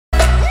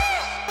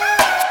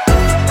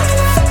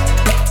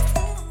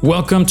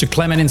Welcome to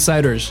Climate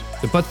Insiders,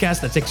 the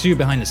podcast that takes you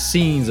behind the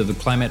scenes of the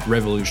climate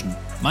revolution.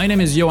 My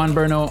name is Johan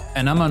Berno,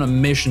 and I'm on a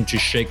mission to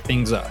shake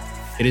things up.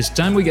 It is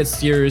time we get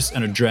serious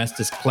and address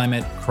this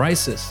climate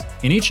crisis.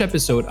 In each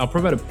episode, I'll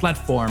provide a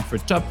platform for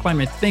top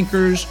climate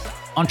thinkers,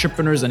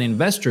 entrepreneurs, and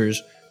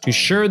investors to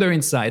share their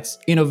insights,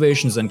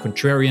 innovations, and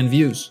contrarian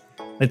views.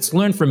 Let's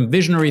learn from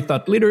visionary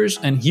thought leaders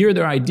and hear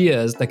their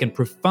ideas that can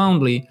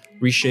profoundly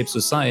reshape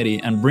society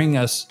and bring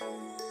us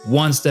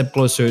one step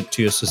closer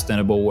to a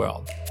sustainable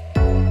world.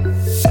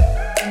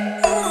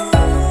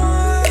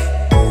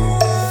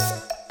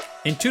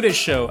 In today's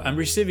show, I'm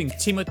receiving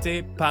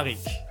Timothée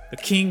Parrique, the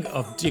king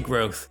of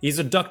degrowth. He's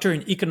a doctor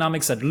in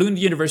economics at Lund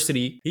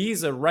University.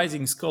 He's a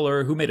rising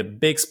scholar who made a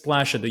big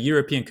splash at the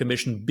European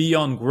Commission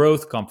Beyond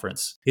Growth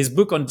conference. His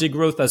book on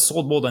degrowth has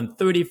sold more than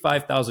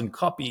 35,000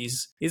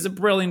 copies. He's a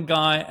brilliant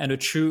guy and a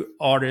true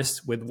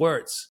artist with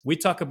words. We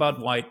talk about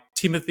why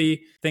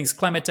Timothy thinks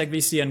climate tech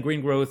VC and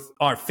green growth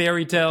are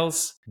fairy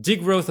tales.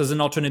 Degrowth as an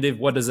alternative,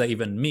 what does that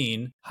even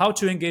mean? How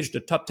to engage the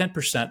top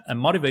 10% and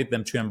motivate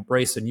them to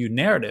embrace a new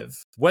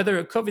narrative. Whether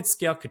a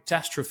COVID-scale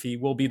catastrophe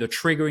will be the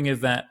triggering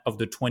event of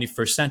the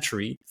 21st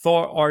century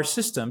for our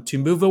system to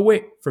move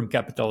away from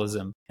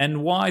capitalism.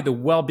 And why the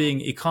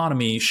well-being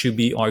economy should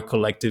be our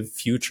collective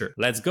future.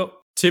 Let's go.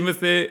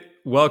 Timothy,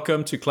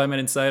 welcome to Climate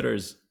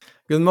Insiders.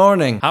 Good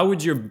morning. How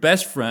would your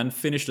best friend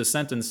finish the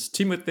sentence,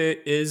 Timothy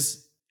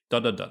is... ...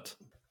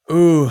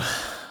 Ooh,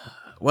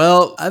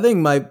 well, I think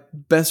my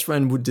best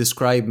friend would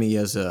describe me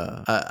as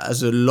a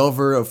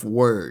lover of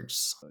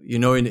words. You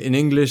know, in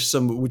English,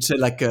 some would say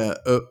like a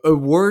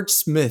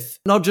wordsmith,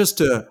 not just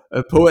a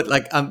poet.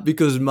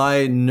 Because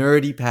my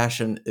nerdy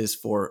passion is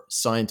for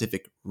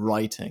scientific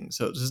writing.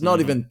 So it's not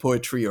even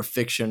poetry or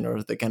fiction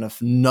or the kind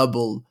of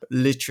noble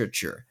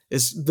literature.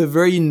 It's the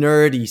very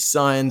nerdy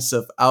science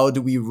of how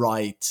do we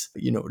write,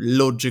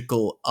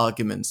 logical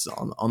arguments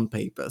on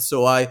paper.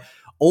 So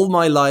all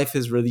my life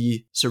is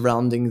really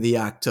surrounding the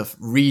act of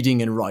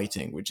reading and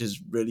writing, which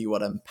is really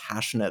what I'm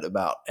passionate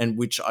about. And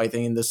which I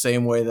think in the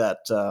same way that,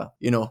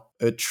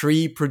 a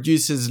tree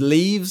produces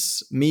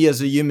leaves, me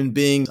as a human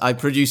being, I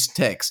produce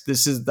text.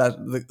 This is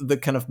the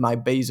kind of my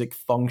basic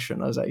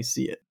function as I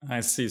see it. I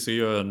see. So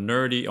you're a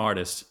nerdy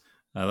artist.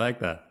 I like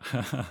that.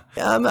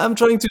 Yeah, I'm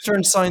trying to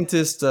turn science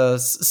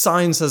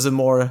as a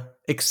more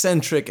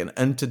eccentric and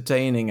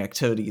entertaining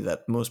activity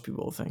that most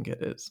people think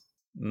it is.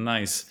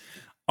 Nice.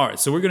 All right,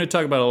 so we're going to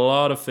talk about a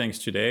lot of things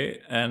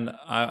today, and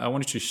I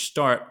wanted to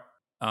start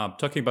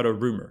talking about a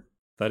rumor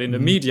that in the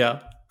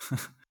media,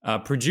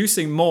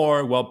 producing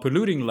more while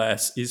polluting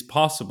less is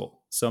possible.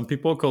 Some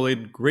people call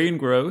it green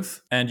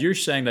growth, and you're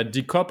saying that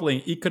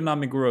decoupling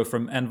economic growth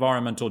from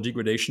environmental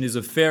degradation is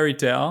a fairy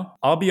tale.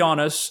 I'll be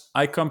honest,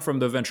 I come from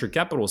the venture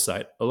capital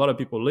side. A lot of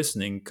people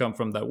listening come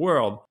from that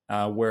world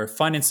where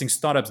financing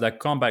startups that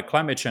combat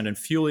climate change and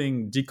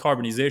fueling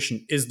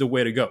decarbonization is the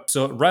way to go.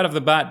 So right off the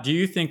bat, do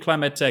you think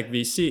climate tech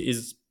VC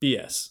is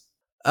BS?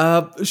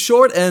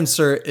 Short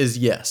answer is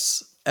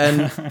yes.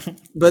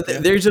 But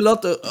there's a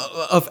lot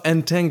of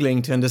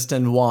entangling to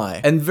understand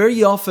why. And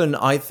very often,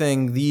 I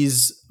think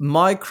these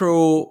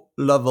micro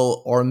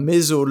level or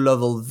meso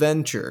level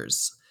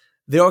ventures,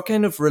 they are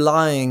kind of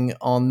relying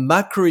on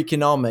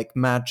macroeconomic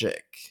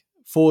magic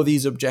for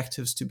these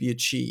objectives to be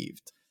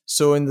achieved.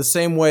 So in the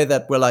same way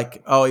that we're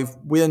like, if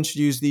we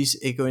introduce these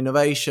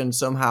eco-innovations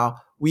somehow,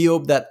 we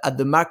hope that at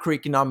the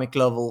macroeconomic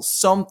level,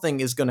 something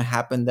is going to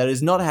happen that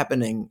is not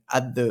happening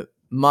at the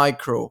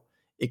micro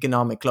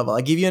economic level.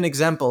 I give you an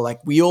example.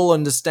 Like, we all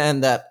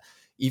understand that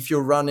if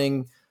you're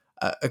running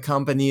a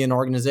company, an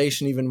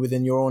organization, even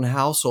within your own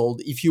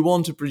household, if you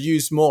want to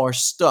produce more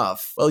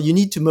stuff, well, you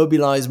need to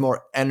mobilize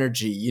more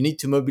energy. You need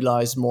to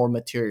mobilize more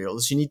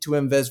materials. You need to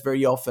invest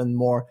very often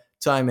more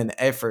time and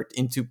effort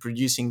into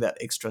producing that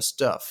extra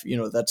stuff.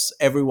 That's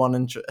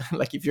everyone.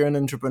 Like, if you're an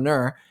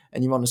entrepreneur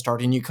and you want to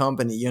start a new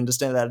company, you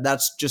understand that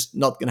that's just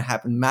not going to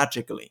happen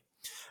magically.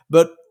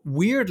 But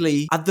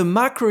weirdly, at the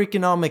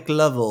macroeconomic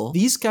level,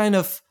 these kind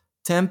of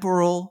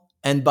temporal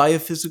and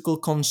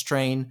biophysical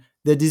constraints,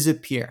 they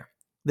disappear.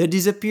 They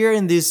disappear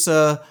in this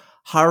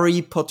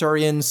Harry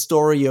Potterian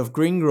story of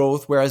green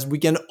growth, whereas we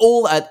can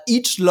all at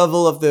each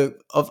level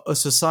of a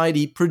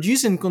society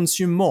produce and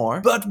consume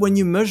more. But when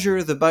you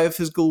measure the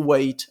biophysical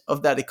weight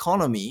of that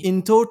economy,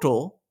 in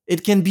total,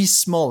 it can be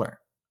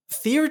smaller.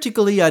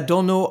 Theoretically, I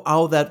don't know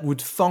how that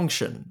would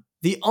function.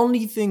 The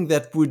only thing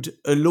that would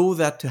allow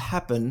that to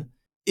happen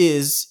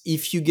is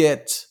if you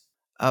get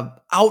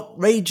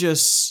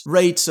outrageous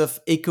rates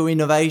of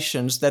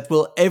eco-innovations that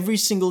will, every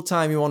single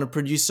time you want to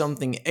produce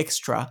something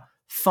extra,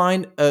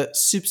 find a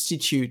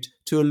substitute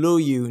to allow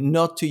you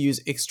not to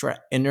use extra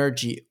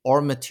energy or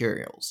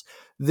materials.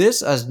 This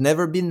has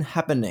never been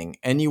happening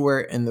anywhere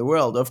in the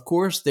world. Of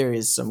course, there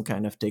is some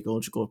kind of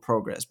technological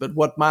progress, but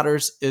what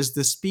matters is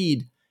the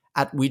speed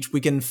at which we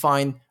can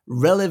find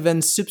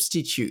relevant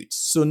substitutes.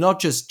 So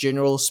not just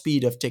general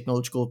speed of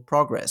technological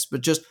progress,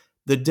 but just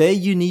the day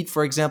you need,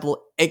 for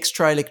example,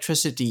 extra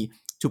electricity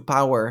to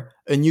power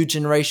a new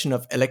generation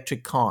of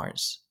electric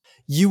cars.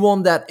 You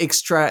want that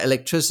extra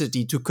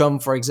electricity to come,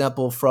 for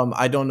example, from,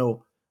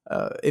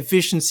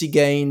 efficiency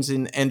gains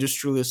in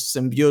industrial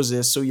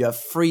symbiosis. So you have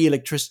free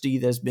electricity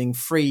that's being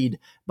freed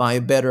by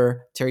a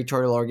better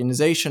territorial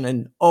organization.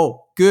 And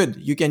oh, good,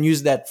 you can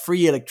use that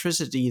free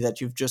electricity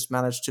that you've just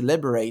managed to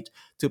liberate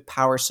to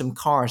power some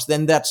cars.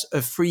 Then that's a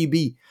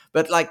freebie.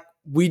 But like,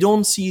 we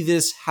don't see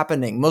this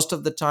happening. Most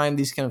of the time,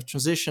 these kind of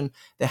transition,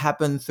 they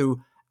happen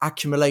through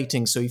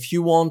accumulating. So if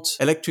you want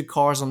electric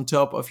cars on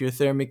top of your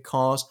thermic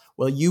cars,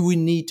 well, you will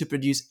need to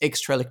produce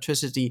extra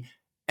electricity.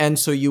 And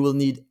so you will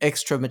need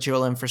extra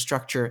material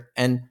infrastructure.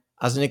 And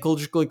as an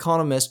ecological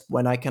economist,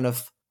 when I kind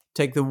of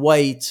take the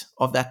weight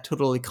of that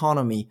total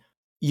economy,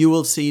 you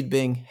will see it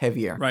being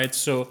heavier. Right.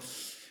 So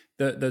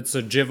that's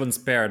a Jevons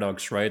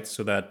paradox, right?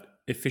 So that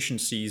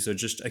efficiencies are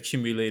just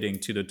accumulating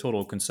to the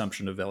total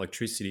consumption of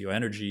electricity or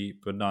energy,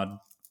 but not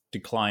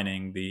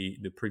declining the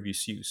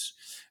previous use.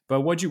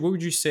 But what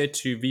would you say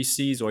to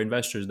VCs or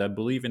investors that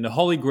believe in the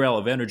holy grail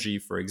of energy,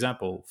 for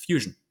example,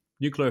 fusion,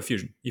 nuclear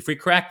fusion? If we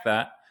crack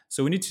that,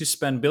 so we need to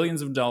spend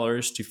billions of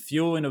dollars to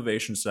fuel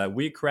innovation so that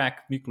we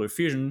crack nuclear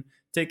fusion,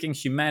 taking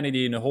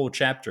humanity in a whole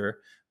chapter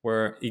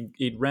where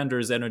it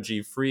renders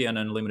energy free and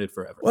unlimited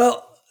forever.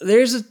 Well,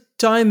 there's a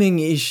timing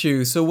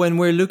issue. So when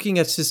we're looking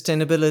at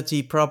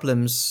sustainability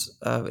problems,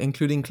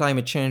 including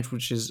climate change,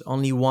 which is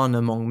only one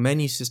among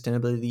many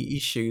sustainability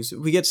issues,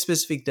 we get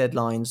specific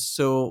deadlines.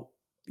 So,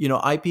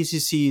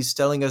 IPCC is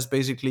telling us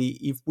basically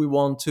if we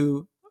want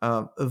to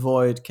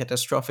avoid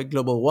catastrophic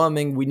global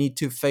warming, we need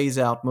to phase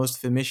out most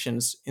of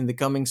emissions in the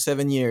coming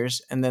 7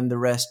 years, and then the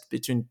rest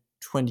between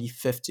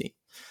 2050.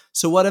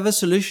 So whatever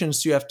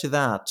solutions you have to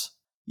that,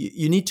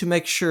 you need to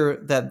make sure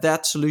that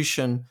that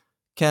solution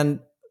can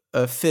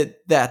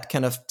fit that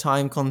kind of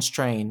time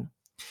constraint.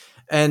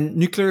 And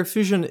nuclear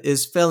fusion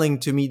is failing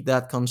to meet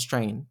that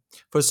constraint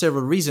for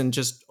several reasons,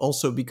 just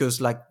also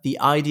because like the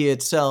idea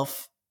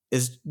itself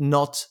is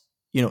not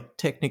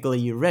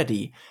technically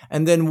ready.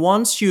 And then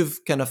once you've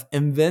kind of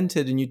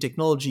invented a new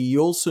technology, you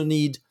also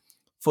need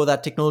for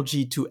that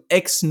technology to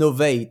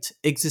exnovate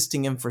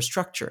existing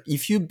infrastructure.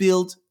 If you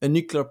build a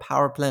nuclear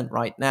power plant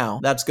right now,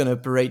 that's going to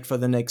operate for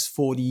the next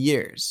 40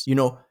 years.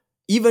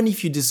 Even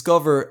if you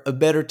discover a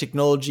better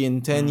technology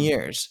in 10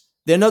 years,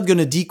 they're not going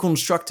to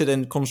deconstruct it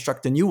and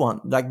construct a new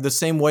one. Like the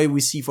same way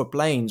we see for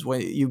planes.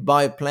 When you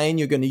buy a plane,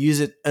 you're going to use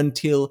it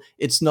until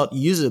it's not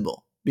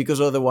usable, because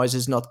otherwise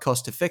it's not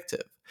cost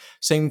effective.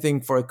 Same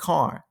thing for a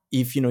car.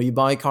 If you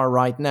buy a car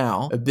right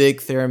now, a big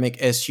thermic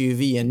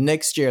SUV, and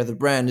next year the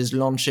brand is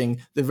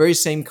launching the very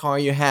same car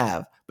you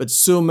have, but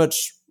so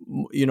much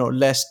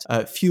less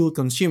fuel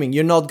consuming,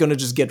 you're not going to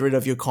just get rid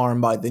of your car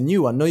and buy the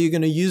new one. No, you're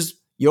going to use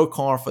your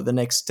car for the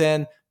next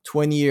 10,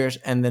 20 years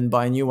and then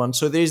buy a new one.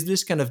 So there's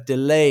this kind of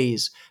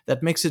delays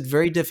that makes it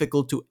very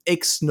difficult to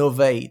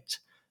exnovate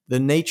the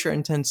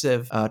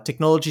nature-intensive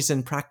technologies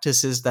and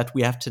practices that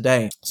we have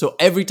today. So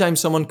every time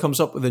someone comes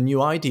up with a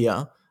new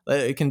idea,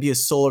 it can be a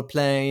solar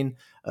plane,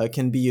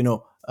 can be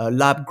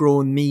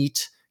lab-grown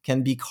meat,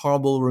 can be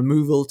carbon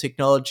removal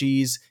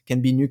technologies,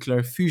 can be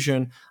nuclear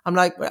fusion. I'm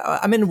like,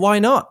 why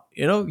not?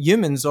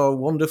 Humans are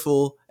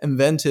wonderful,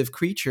 inventive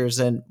creatures,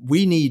 and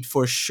we need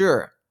for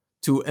sure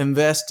to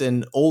invest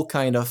in all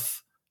kind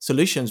of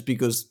solutions,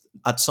 because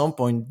at some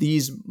point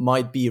these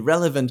might be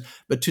relevant.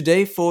 But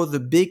today, for the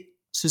big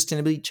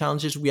sustainability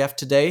challenges we have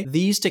today,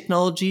 these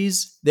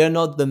technologies, they're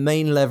not the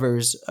main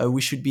levers we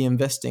should be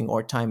investing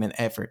our time and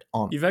effort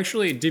on. You've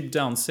actually deep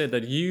down said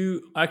that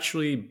you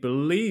actually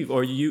believe,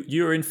 or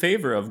you're in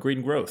favor of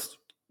green growth.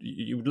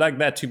 You would like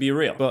that to be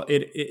real. But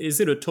is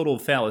it a total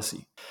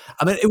fallacy?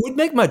 It would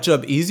make my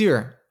job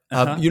easier.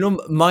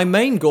 My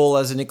main goal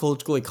as an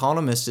ecological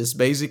economist is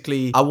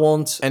basically I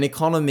want an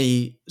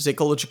economy's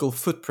ecological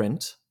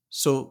footprint.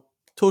 So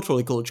total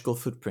ecological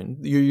footprint,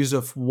 your use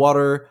of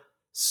water,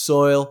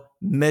 soil,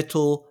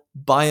 metal,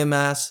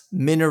 biomass,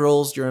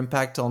 minerals, your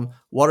impact on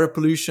water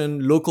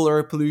pollution, local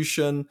air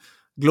pollution,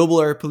 global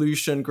air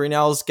pollution,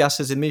 greenhouse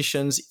gases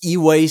emissions,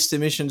 e-waste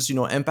emissions,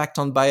 impact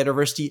on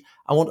biodiversity.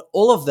 I want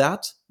all of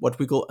that, what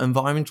we call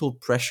environmental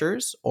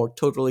pressures or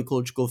total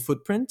ecological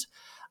footprint.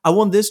 I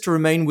want this to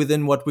remain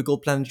within what we call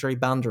planetary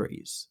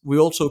boundaries. We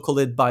also call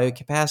it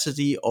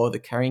biocapacity or the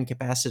carrying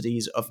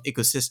capacities of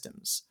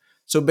ecosystems.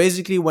 So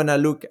basically, when I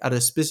look at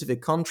a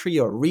specific country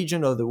or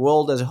region of the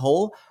world as a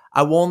whole,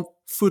 I want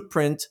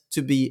footprint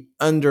to be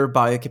under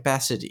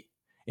biocapacity.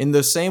 In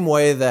the same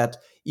way that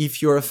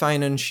if you're a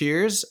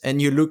financier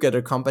and you look at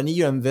a company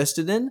you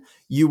invested in,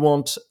 you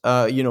want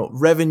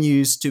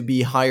revenues to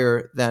be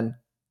higher than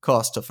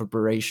cost of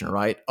operation,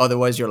 right?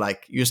 Otherwise,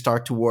 you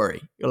start to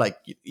worry. You're like,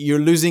 you're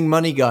losing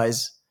money,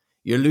 guys.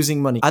 You're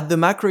losing money. At the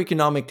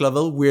macroeconomic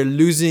level, we're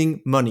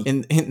losing money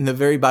in the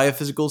very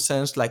biophysical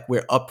sense, like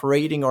we're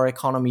operating our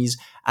economies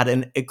at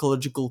an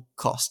ecological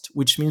cost,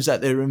 which means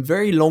that in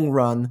very long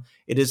run,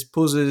 it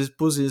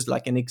poses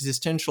like an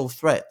existential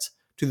threat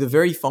to the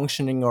very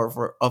functioning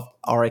of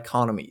our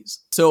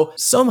economies. So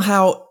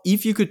somehow,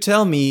 if you could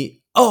tell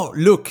me, oh,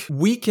 look,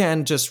 we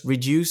can just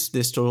reduce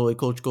this total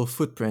ecological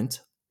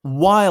footprint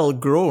while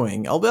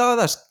growing, I'll be, oh,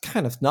 that's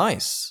kind of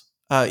nice.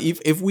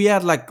 If we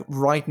had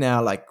right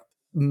now,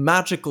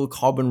 magical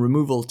carbon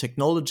removal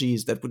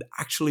technologies that would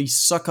actually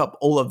suck up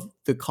all of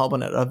the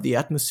carbon out of the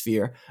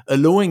atmosphere,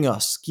 allowing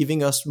us,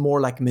 giving us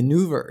more like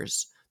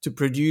maneuvers to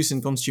produce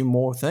and consume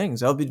more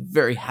things, I'll be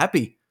very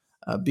happy.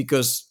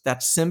 Because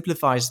that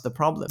simplifies the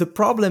problem. The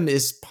problem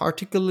is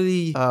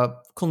particularly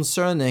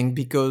concerning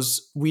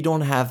because we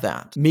don't have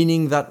that,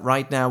 meaning that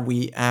right now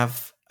we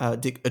have a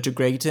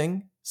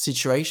degrading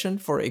situation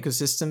for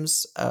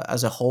ecosystems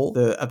as a whole.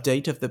 The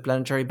update of the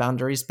Planetary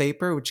Boundaries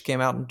paper, which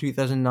came out in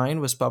 2009,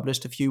 was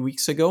published a few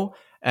weeks ago.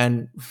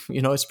 And,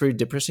 it's pretty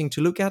depressing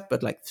to look at,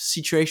 but like the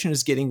situation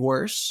is getting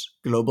worse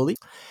globally.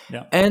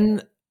 Yeah.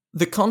 And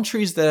the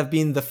countries that have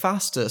been the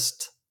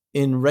fastest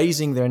in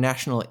raising their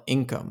national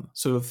income,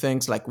 so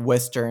things like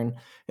Western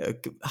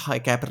high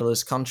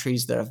capitalist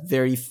countries that have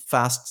very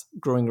fast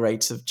growing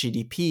rates of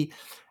GDP,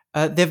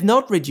 they've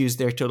not reduced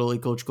their total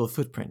ecological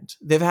footprint.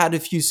 They've had a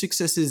few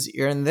successes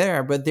here and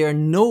there, but they're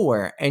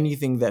nowhere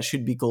anything that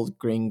should be called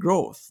green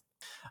growth.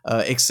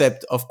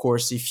 Except, of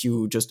course, if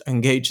you just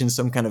engage in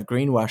some kind of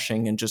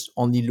greenwashing and just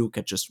only look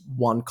at just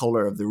one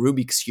color of the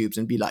Rubik's cubes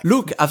and be like,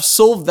 look, I've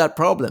solved that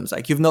problem. It's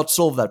like, you've not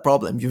solved that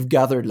problem. You've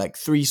gathered like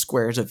 3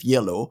 squares of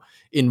yellow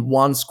in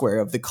 1 square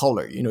of the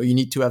color. You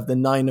need to have the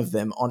 9 of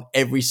them on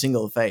every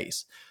single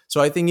face.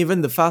 So I think even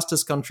the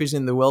fastest countries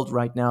in the world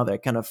right now, they're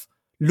kind of,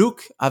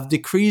 look, I've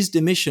decreased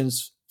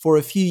emissions for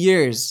a few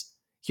years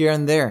here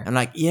and there. And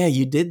like, yeah,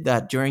 you did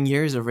that during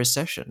years of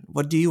recession.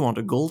 What do you want,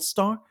 a gold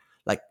star?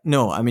 Like,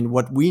 no, I mean,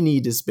 what we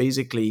need is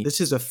basically, this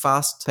is a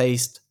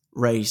fast-paced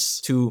race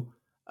to,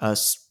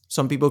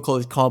 some people call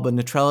it carbon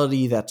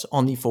neutrality. That's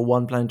only for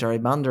one planetary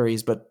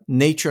boundaries, but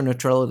nature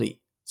neutrality.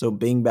 So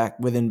being back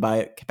within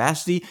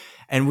biocapacity.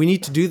 And we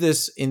need to do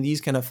this in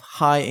these kind of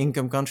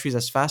high-income countries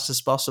as fast as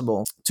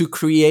possible to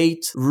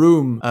create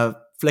room,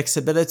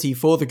 flexibility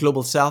for the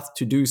global south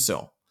to do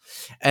so.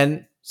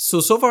 And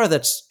so far,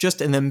 that's just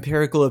an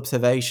empirical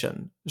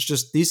observation. It's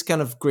just this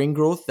kind of green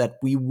growth that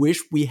we wish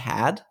we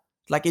had.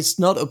 Like, it's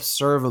not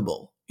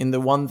observable in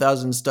the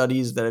 1,000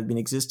 studies that have been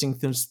existing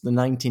since the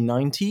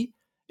 1990.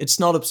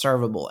 It's not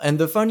observable. And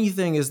the funny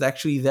thing is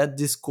actually that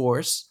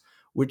discourse,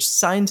 which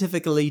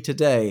scientifically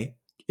today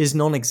is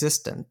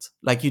non-existent.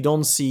 Like, you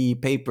don't see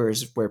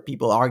papers where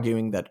people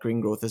arguing that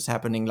green growth is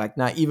happening. Like,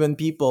 now, even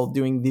people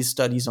doing these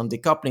studies on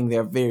decoupling,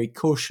 they're very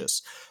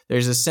cautious.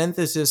 There's a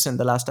synthesis in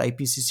the last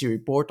IPCC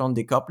report on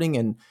decoupling,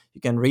 and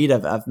you can read,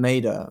 I've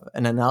made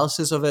an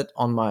analysis of it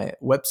on my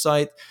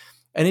website.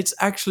 And it's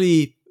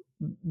actually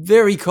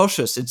very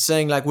cautious. It's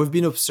saying like, we've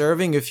been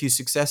observing a few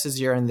successes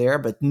here and there,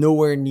 but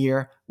nowhere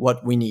near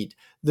what we need.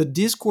 The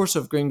discourse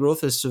of green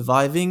growth is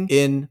surviving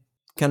in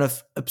kind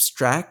of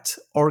abstract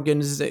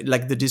organization,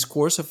 like the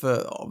discourse of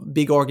a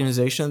big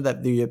organization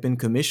that they have been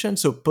commissioned.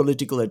 So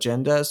political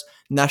agendas,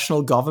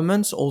 national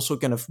governments, also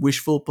kind of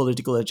wishful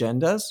political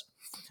agendas.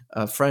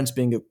 France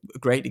being a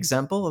great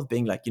example of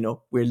being like,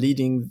 we're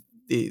leading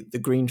the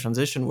green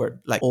transition,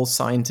 where like all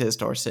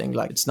scientists are saying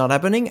like it's not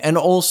happening. And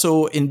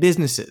also in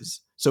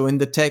businesses. So in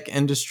the tech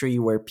industry,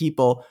 where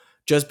people,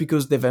 just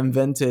because they've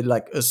invented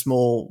like a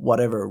small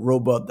whatever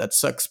robot that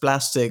sucks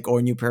plastic or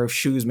a new pair of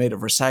shoes made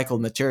of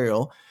recycled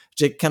material,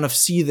 they kind of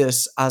see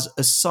this as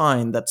a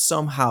sign that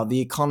somehow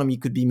the economy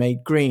could be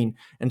made green.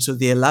 And so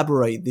they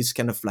elaborate this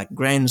kind of like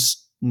grand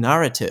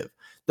narrative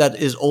that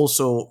is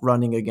also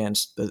running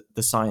against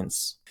the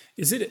science.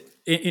 Is it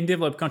in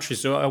developed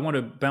countries? So I want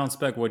to bounce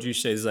back what you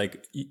say is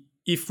like,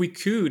 if we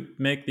could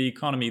make the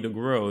economy, the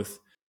growth,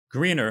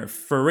 greener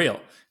for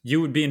real,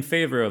 you would be in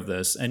favor of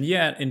this. And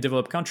yet in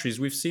developed countries,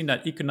 we've seen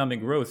that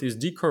economic growth is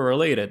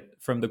decorrelated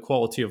from the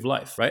quality of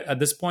life, right? At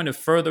this point, a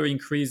further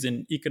increase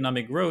in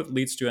economic growth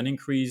leads to an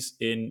increase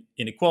in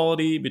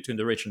inequality between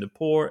the rich and the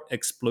poor,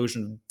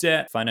 explosion of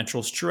debt,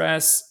 financial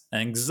stress,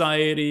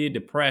 anxiety,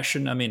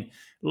 depression. I mean,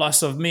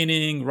 loss of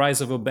meaning, rise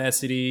of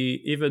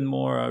obesity, even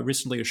more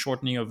recently, a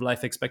shortening of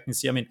life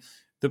expectancy. I mean,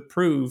 the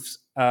proofs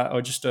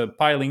are just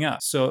piling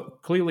up. So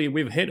clearly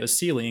we've hit a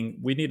ceiling.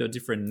 We need a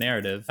different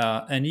narrative.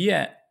 And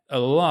yet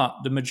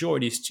the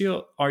majority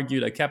still argue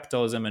that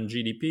capitalism and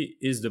GDP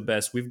is the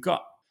best we've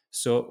got.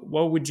 So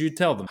what would you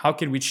tell them? How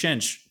can we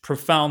change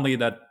profoundly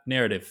that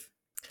narrative?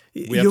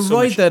 We have You're so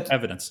right much that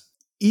evidence.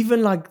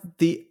 even like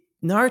the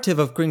narrative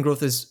of green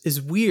growth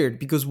is weird,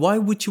 because why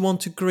would you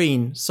want to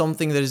green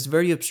something that is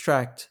very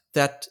abstract,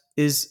 that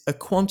is a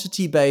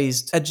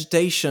quantity-based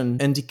agitation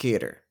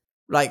indicator?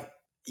 Like,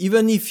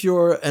 even if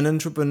you're an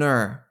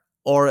entrepreneur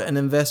or an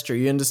investor,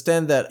 you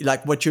understand that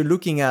like what you're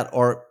looking at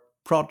are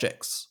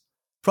projects.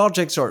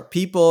 Projects are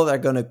people that are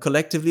going to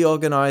collectively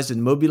organize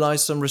and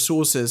mobilize some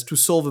resources to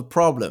solve a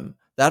problem.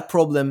 That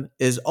problem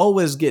is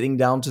always getting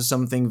down to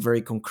something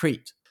very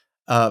concrete.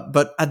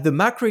 But at the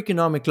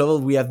macroeconomic level,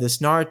 we have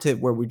this narrative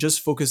where we're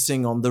just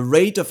focusing on the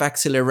rate of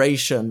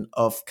acceleration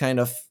of kind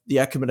of the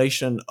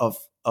accumulation of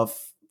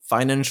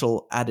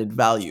financial added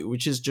value,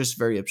 which is just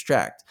very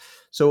abstract.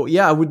 So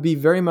yeah, I would be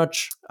very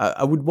much,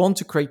 I would want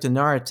to create a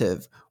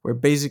narrative where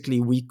basically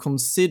we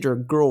consider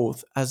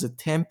growth as a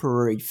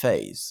temporary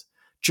phase,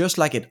 just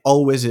like it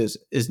always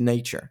is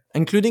nature,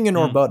 including in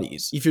our Mm.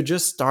 bodies. If you're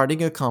just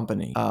starting a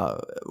company,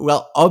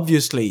 well,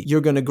 obviously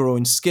you're going to grow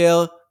in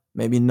scale,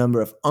 maybe in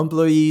number of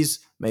employees,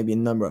 maybe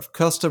in number of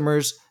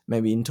customers,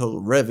 maybe in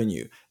total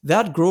revenue.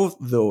 That growth,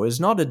 though, is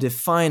not a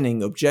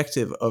defining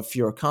objective of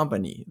your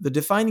company. The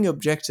defining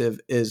objective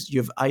is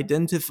you've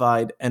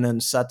identified an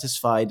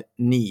unsatisfied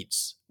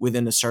needs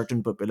within a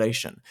certain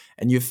population,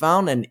 and you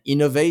found an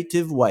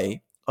innovative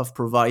way of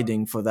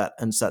providing for that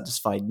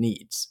unsatisfied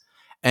needs.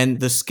 And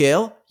the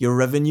scale, your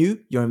revenue,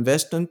 your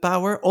investment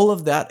power, all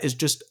of that is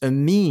just a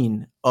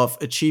mean of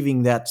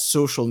achieving that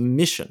social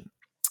mission.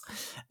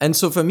 And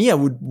so for me, I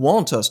would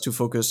want us to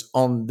focus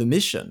on the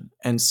mission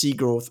and see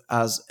growth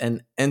as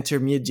an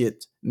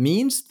intermediate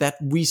means that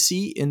we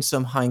see in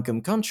some high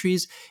income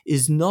countries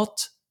is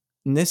not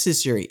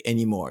necessary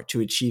anymore to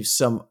achieve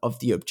some of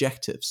the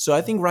objectives. So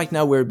I think right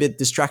now we're a bit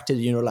distracted,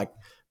 like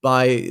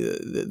by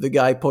the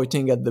guy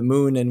pointing at the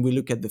moon, and we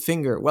look at the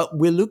finger. Well,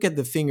 we look at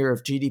the finger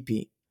of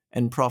GDP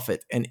and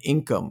profit and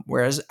income,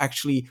 whereas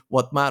actually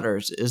what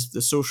matters is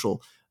the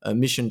social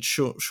mission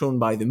shown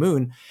by the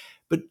moon.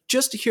 But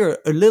just here,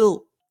 a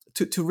little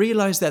to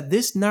realize that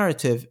this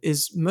narrative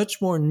is much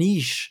more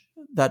niche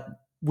that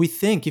we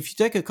think. If you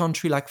take a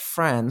country like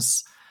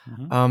France,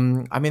 I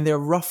mean, there are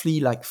roughly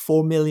like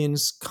 4 million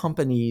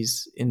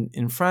companies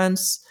in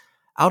France.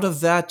 Out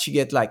of that, you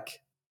get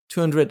like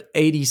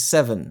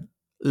 287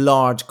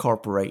 large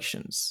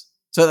corporations.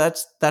 So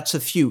that's a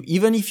few.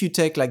 Even if you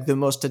take like the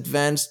most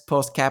advanced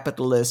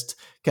post-capitalist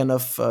kind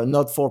of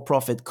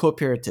not-for-profit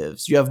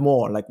cooperatives, you have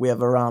more. Like we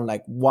have around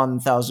like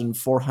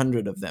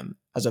 1,400 of them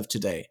as of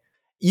today.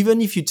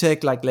 Even if you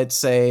take like, let's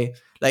say,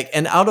 like,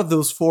 and out of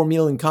those 4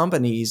 million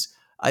companies,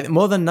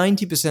 more than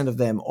 90% of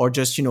them are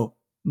just,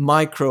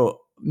 micro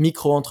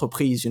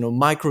entreprise,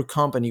 micro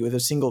company with a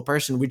single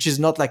person, which is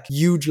not like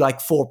huge,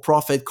 like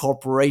for-profit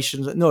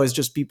corporations. No, it's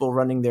just people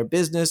running their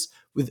business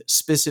with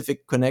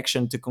specific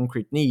connection to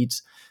concrete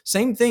needs.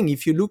 Same thing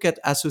if you look at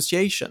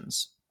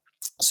associations.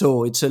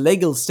 So it's a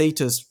legal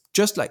status,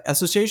 just like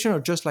association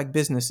or just like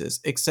businesses,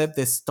 except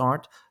they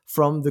start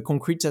from the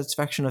concrete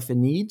satisfaction of the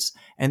needs,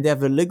 and they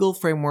have a legal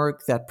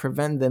framework that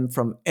prevent them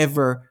from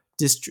ever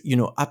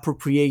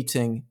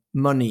appropriating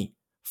money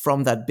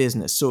from that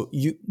business. So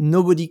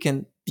nobody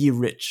can be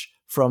rich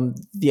from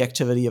the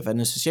activity of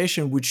an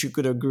association, which you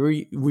could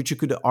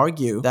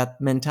argue that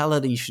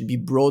mentality should be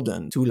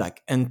broadened to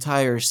like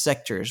entire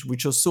sectors,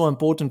 which are so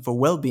important for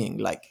well-being,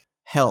 like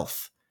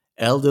health,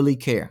 elderly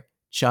care,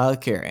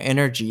 childcare,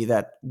 energy,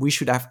 that we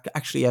should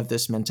actually have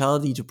this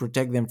mentality to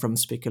protect them from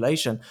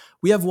speculation.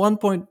 We have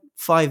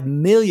 1.5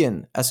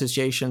 million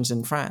associations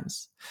in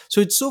France.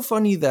 So it's so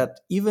funny that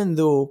even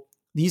though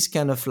these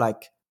kind of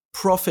like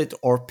profit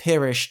or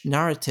perish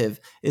narrative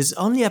is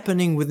only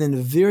happening within a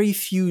very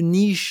few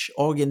niche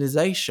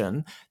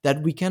organization,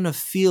 that we kind of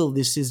feel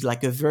this is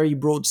like a very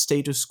broad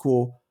status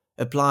quo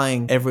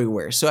applying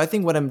everywhere. So I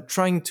think what I'm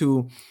trying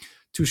to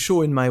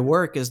show in my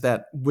work is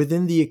that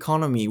within the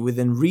economy,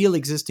 within real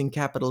existing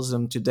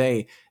capitalism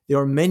today, there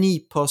are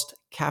many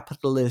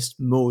post-capitalist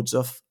modes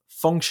of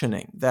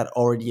functioning that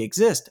already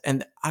exist,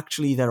 and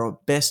actually that are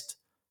best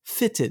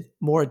fitted,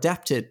 more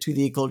adapted to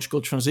the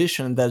ecological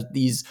transition that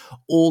these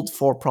old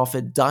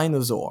for-profit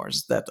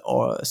dinosaurs that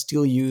are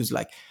still used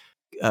like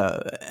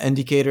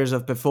indicators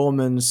of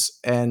performance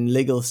and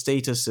legal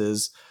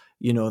statuses,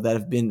 that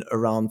have been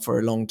around for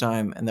a long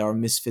time and that are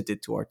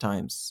misfitted to our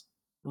times.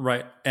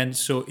 Right. And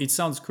so it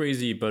sounds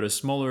crazy, but a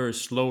smaller,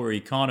 slower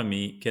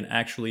economy can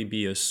actually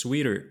be a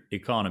sweeter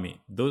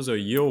economy. Those are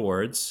your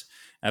words.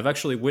 I've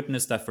actually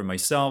witnessed that for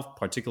myself,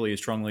 particularly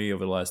strongly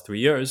over the last 3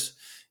 years,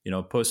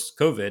 post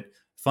COVID,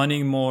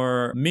 finding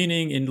more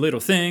meaning in little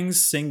things,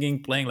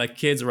 singing, playing like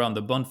kids around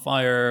the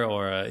bonfire,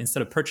 or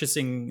instead of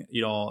purchasing,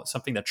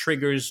 something that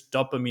triggers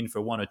dopamine for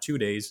 1 or 2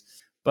 days.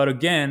 But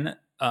again,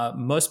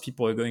 most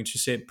people are going to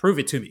say, prove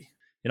it to me.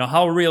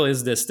 How real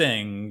is this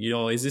thing?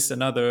 Is this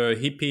another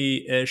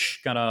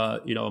hippie-ish kind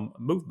of,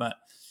 movement?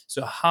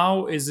 So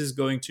how is this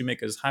going to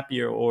make us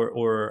happier,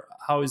 or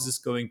how is this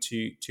going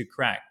to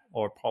crack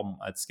our problem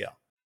at scale?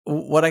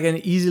 What I can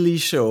easily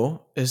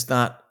show is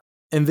that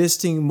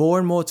investing more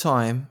and more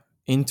time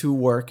into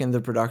work and the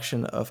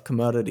production of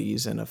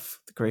commodities and of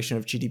the creation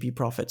of GDP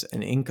profits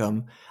and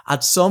income,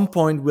 at some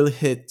point will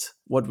hit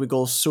what we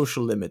call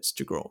social limits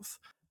to growth.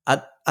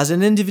 As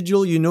an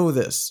individual, you know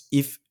this.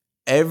 If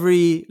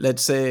every,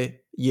 let's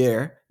say,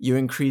 year you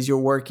increase your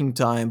working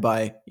time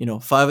by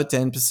 5 or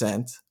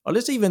 10%, or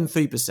let's say even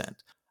 3%,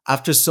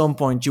 after some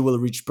point you will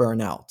reach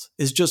burnout.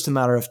 It's just a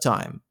matter of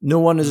time. No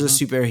one is a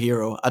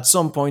superhero. At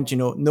some point,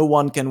 no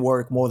one can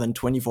work more than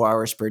 24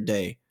 hours per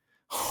day,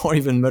 or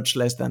even much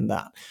less than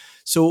that.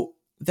 So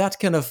that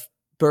kind of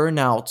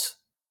burnout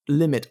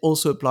limit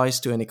also applies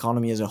to an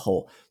economy as a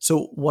whole.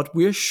 So what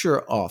we're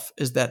sure of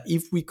is that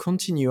if we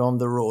continue on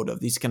the road of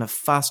this kind of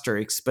faster,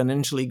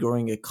 exponentially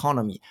growing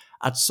economy,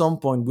 at some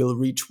point we'll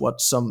reach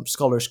what some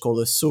scholars call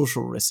a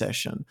social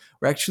recession,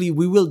 where actually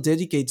we will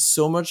dedicate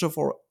so much of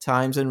our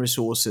times and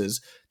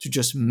resources to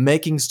just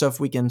making stuff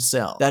we can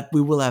sell that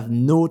we will have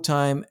no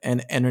time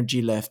and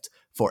energy left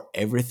for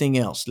everything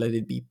else. Let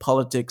it be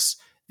politics,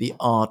 the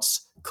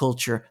arts,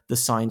 culture, the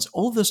science,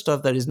 all the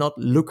stuff that is not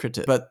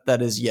lucrative, but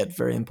that is yet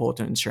very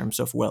important in terms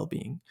of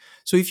well-being.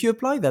 So if you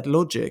apply that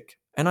logic,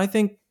 and I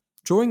think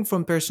drawing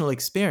from personal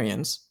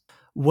experience,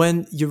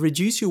 when you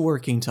reduce your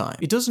working time,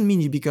 it doesn't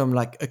mean you become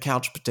like a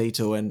couch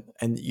potato and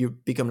you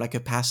become like a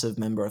passive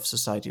member of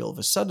society all of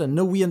a sudden.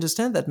 No, we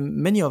understand that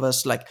many of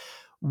us, like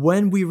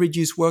when we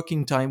reduce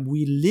working time,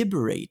 we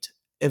liberate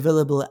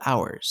available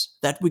hours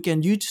that we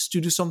can use to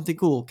do something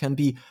cool. Can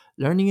be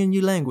learning a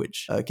new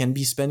language, can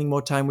be spending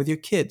more time with your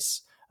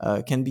kids,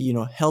 can be,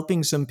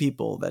 helping some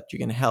people that you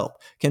can help,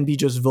 can be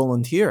just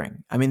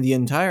volunteering. I mean, the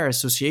entire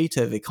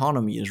associative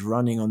economy is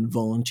running on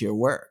volunteer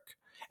work.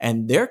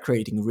 And they're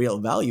creating real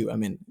value. I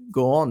mean,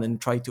 go on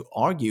and try to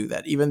argue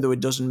that even though it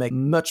doesn't make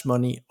much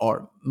money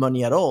or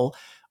money at all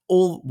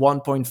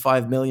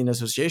 1.5 million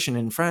association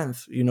in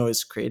France,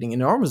 is creating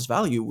enormous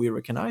value. We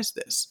recognize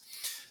this.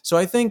 So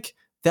I think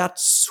that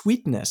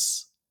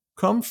sweetness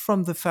comes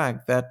from the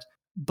fact that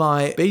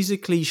by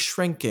basically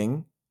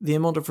shrinking the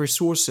amount of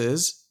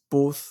resources,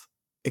 both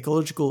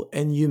ecological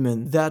and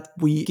human, that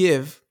we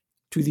give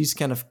to this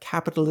kind of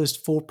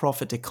capitalist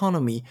for-profit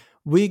economy,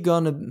 we're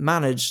going to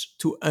manage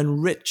to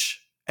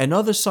enrich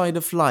another side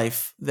of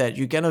life that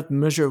you cannot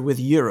measure with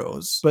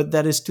euros, but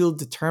that is still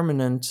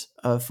determinant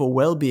for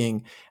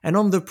well-being. And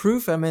on the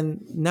proof, I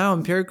mean, now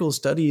empirical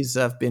studies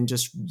have been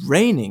just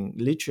raining,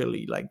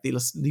 literally, like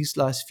these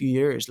last few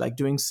years, like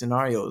doing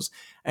scenarios,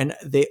 and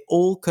they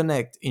all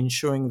connect in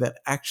showing that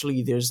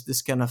actually there's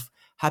this kind of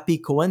happy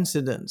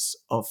coincidence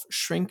of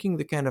shrinking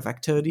the kind of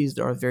activities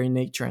that are very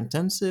nature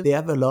intensive. They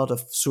have a lot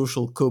of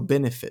social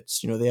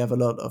co-benefits. They have a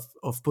lot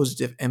of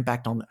positive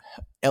impact on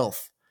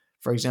health.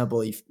 For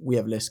example, if we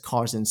have less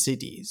cars in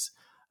cities,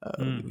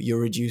 you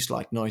reduce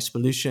like noise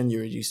pollution, you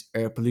reduce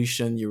air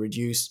pollution, you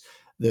reduce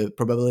the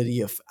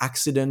probability of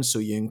accidents. So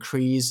you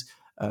increase,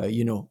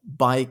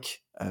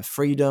 bike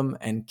freedom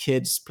and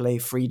kids play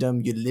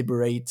freedom. You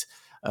liberate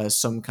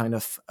some kind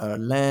of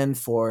land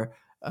for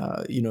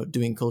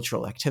doing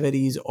cultural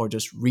activities or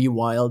just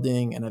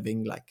rewilding and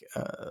having like,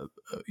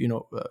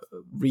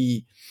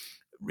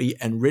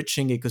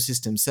 re-enriching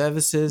ecosystem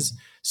services.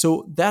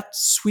 So that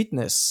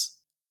sweetness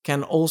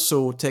can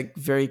also take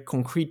very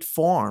concrete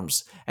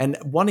forms. And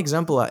one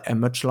example I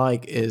much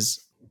like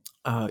is,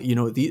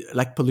 the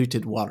like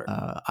polluted water.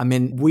 I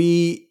mean,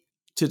 we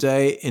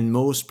today in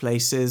most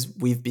places,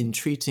 we've been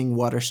treating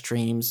water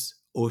streams,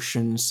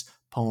 oceans,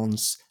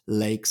 ponds,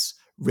 lakes,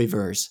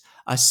 rivers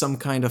as some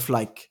kind of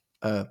like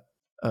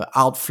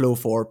outflow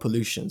for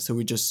pollution. So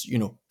we just,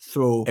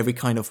 throw every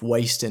kind of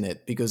waste in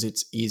it because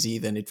it's easy,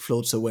 then it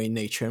floats away in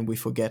nature and we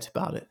forget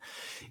about it.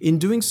 In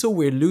doing so,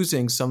 we're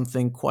losing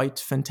something quite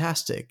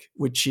fantastic,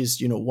 which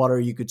is, water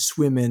you could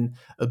swim in,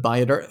 a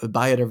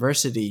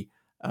biodiversity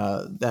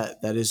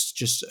that is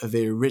just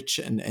very rich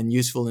and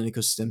useful in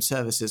ecosystem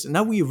services. And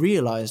now we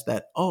realize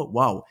that, oh,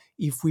 wow,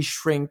 if we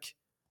shrink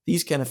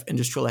these kind of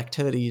industrial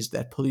activities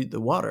that pollute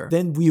the water,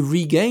 then we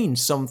regain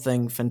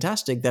something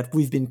fantastic that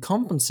we've been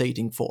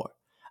compensating for.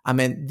 I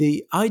mean,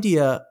 the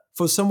idea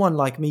for someone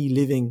like me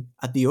living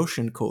at the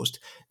ocean coast,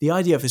 the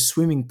idea of a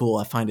swimming pool,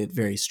 I find it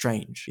very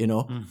strange,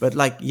 But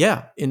like,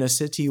 yeah, in a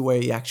city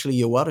where actually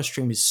your water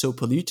stream is so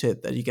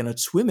polluted that you cannot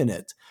swim in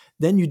it,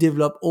 then you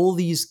develop all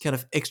these kind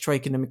of extra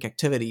economic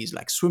activities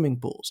like swimming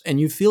pools,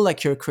 and you feel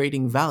like you're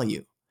creating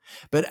value.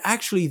 But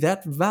actually,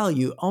 that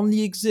value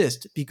only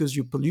exists because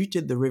you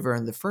polluted the river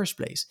in the first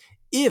place.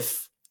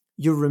 If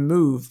you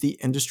remove the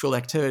industrial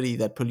activity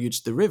that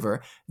pollutes the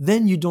river,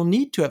 then you don't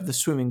need to have the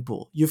swimming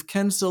pool. You've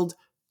canceled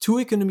two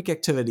economic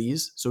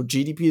activities, so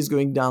GDP is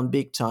going down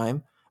big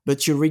time,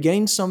 but you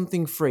regain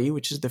something free,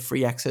 which is the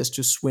free access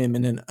to swim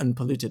in an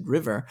unpolluted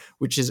river,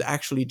 which is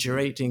actually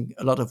generating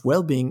a lot of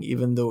well-being,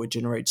 even though it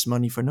generates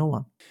money for no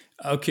one.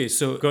 Okay,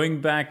 so going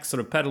back, sort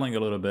of pedaling a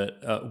little bit,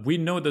 we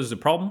know there's a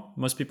problem.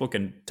 Most people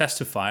can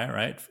testify,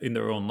 right, in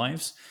their own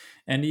lives.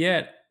 And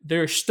yet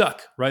they're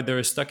stuck, right?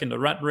 They're stuck in the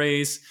rat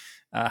race.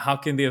 How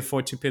can they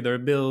afford to pay their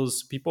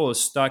bills? People are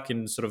stuck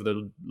in sort of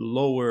the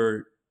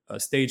lower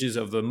stages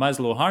of the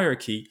Maslow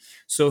hierarchy.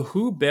 So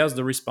who bears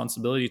the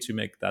responsibility to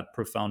make that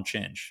profound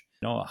change?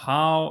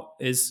 How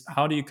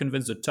do you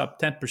convince the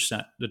top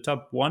 10%, the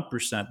top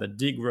 1% that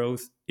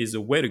degrowth is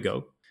a way to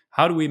go?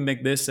 How do we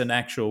make this an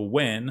actual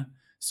win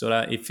so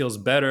that it feels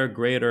better,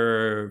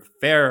 greater,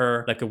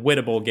 fairer, like a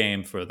winnable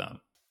game for them?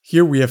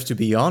 Here we have to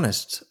be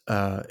honest.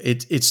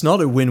 It's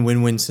not a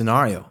win-win-win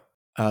scenario.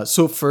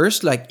 So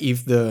first, like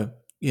if the,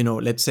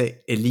 let's say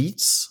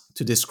elites,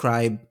 to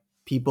describe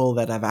people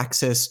that have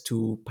access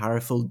to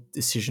powerful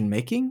decision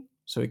making,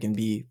 so it can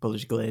be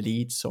political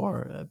elites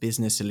or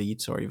business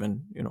elites or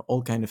even,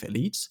 all kind of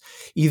elites.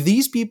 If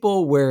these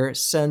people were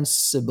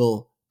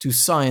sensible to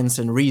science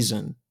and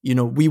reason,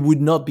 we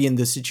would not be in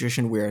the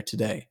situation we are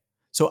today.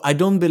 So I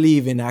don't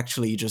believe in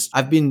actually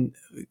I've been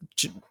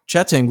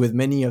chatting with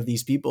many of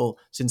these people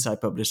since I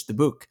published the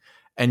book.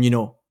 And,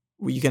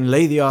 you can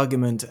lay the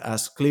argument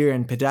as clear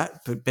and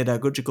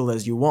pedagogical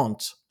as you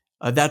want.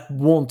 That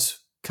won't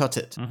cut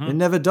it. It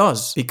never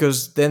does,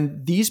 because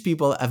then these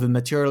people have a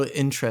material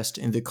interest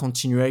in the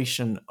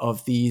continuation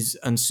of these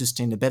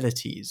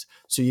unsustainabilities.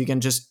 So you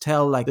can just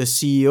tell like the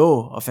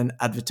CEO of an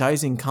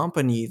advertising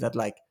company that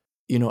like,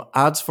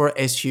 ads for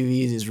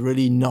SUVs is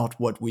really not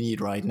what we need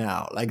right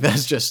now. Like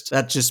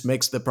that just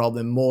makes the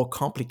problem more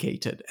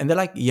complicated. And they're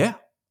like, yeah,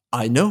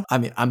 I know. I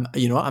mean,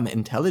 I'm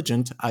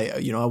intelligent.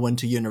 I went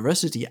to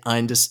university. I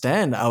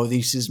understand how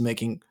this is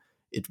making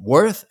it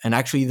worth. And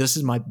actually, this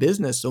is my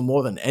business. So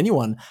more than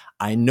anyone,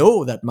 I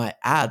know that my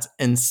ads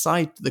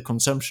incite the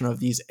consumption of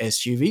these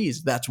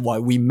SUVs. That's why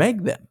we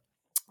make them.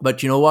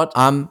 But you know what?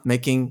 I'm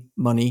making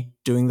money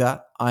doing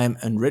that. I am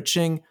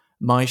enriching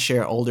my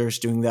shareholders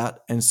doing that.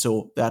 And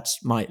so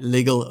that's my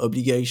legal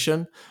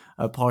obligation,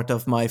 a part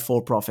of my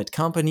for-profit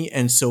company.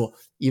 And so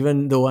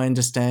even though I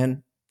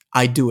understand,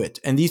 I do it.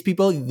 And these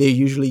people, they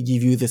usually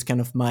give you this kind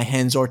of my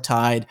hands are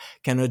tied,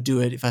 cannot do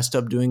it. If I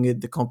stop doing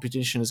it, the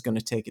competition is going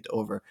to take it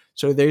over.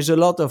 So there's a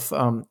lot of,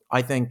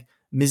 I think,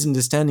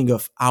 misunderstanding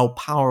of how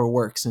power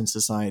works in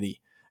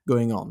society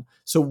going on.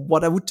 So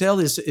what I would tell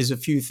is a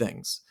few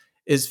things.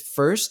 Is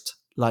first,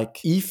 like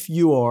if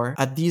you are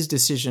at these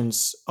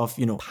decisions of,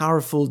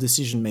 powerful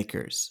decision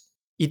makers,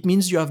 it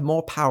means you have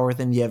more power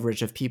than the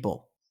average of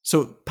people.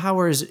 So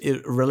power is a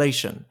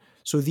relation.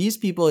 So these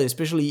people,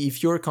 especially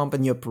if you're a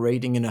company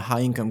operating in a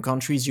high income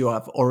countries, you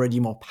have already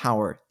more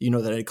power,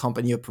 than a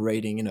company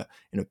operating in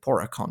a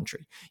poorer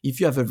country. If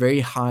you have a very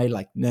high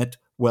like net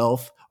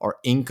wealth or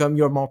income,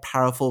 you're more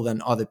powerful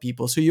than other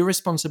people. So your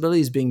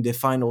responsibility is being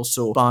defined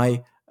also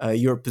by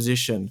your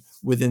position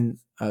within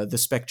the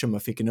spectrum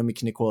of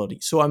economic inequality.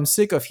 So I'm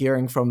sick of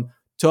hearing from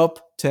top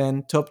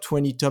 10, top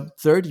 20, top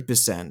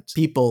 30%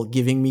 people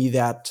giving me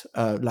that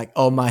like,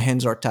 oh, my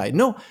hands are tied.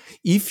 No,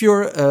 if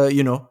you're,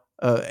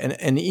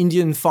 an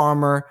Indian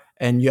farmer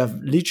and you have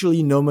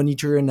literally no money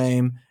to your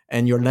name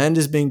and your land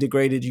is being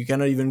degraded, you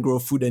cannot even grow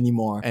food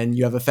anymore, and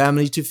you have a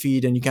family to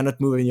feed and you cannot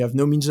move and you have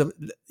no means of,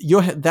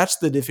 that's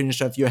the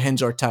definition of your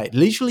hands are tied.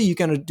 Literally, you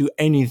cannot do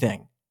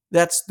anything.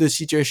 That's the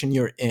situation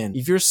you're in.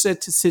 If you're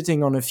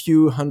sitting on a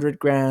few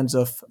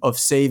 $100,000 of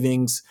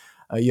savings,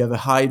 you have a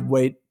high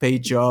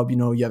paid job,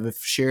 you have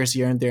shares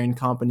here and there in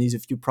companies, a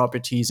few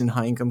properties in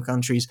high income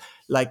countries,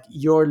 like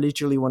you're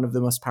literally one of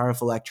the most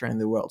powerful actors in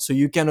the world. So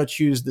you cannot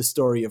use the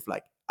story of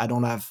like, I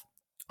don't have,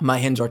 my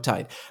hands are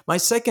tied. My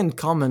second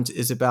comment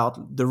is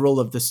about the role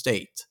of the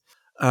state.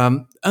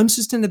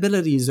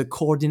 Unsustainability is a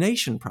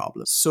coordination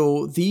problem.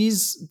 So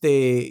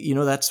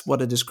that's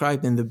what I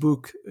described in the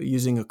book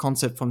using a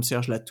concept from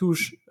Serge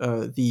Latouche,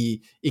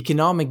 the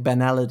economic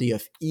banality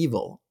of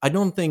evil. I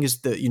don't think it's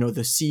the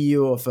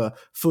CEO of a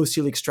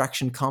fossil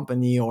extraction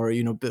company or,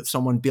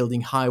 someone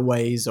building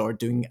highways or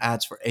doing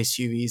ads for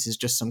SUVs is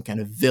just some kind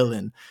of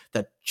villain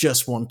that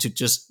just want to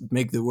just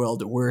make the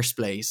world a worse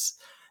place.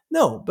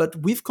 No, but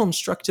we've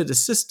constructed a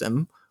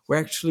system where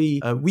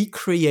actually we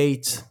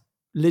create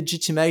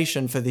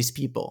legitimation for these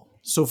people.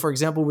 So, for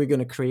example, we're going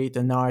to create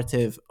a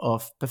narrative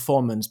of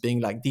performance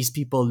being like, these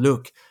people,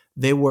 look,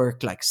 they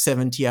work like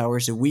 70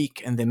 hours a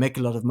week and they make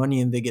a lot of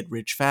money and they get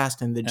rich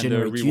fast and they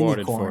generate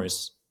rewarded unicorns. For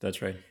it.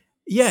 That's right.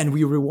 Yeah, and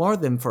we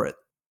reward them for it.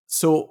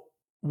 So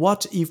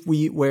what if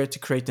we were to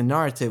create a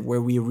narrative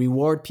where we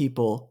reward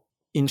people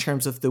in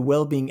terms of the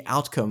well-being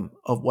outcome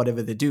of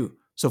whatever they do?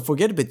 So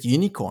forget about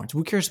unicorns.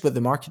 Who cares about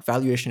the market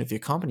valuation of your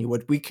company?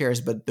 What we care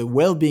is about the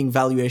well-being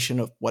valuation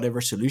of whatever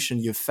solution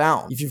you've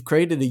found. If you've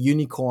created a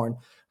unicorn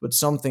with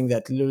something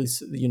that literally,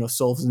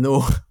 solves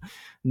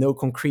no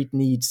concrete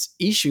needs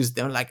issues,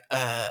 they're like,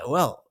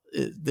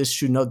 this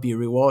should not be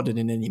rewarded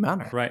in any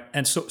manner. Right.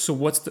 And so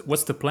what's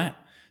the plan?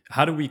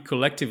 How do we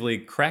collectively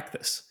crack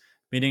this?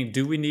 Meaning,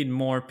 do we need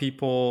more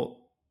people,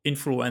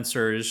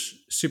 influencers,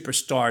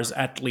 superstars,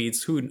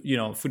 athletes, who,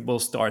 football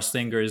stars,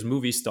 singers,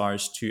 movie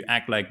stars, to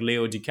act like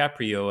Leo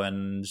DiCaprio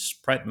and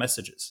spread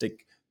messages?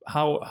 Like,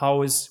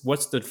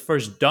 what's the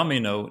first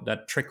domino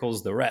that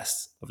trickles the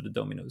rest of the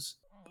dominoes?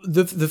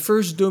 The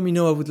first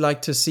domino I would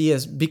like to see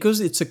is,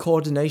 because it's a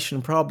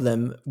coordination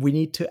problem, we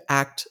need to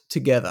act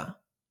together.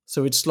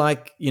 So it's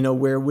like,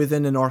 we're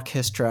within an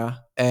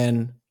orchestra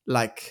and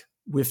like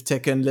we've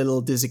taken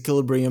little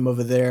disequilibrium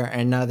over there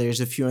and now there's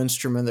a few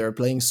instruments that are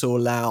playing so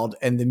loud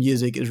and the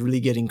music is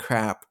really getting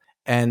crap.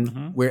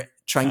 And we're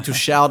trying to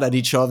shout at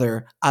each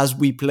other as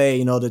we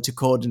play in order to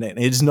coordinate.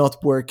 It's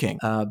not working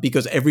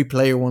because every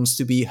player wants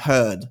to be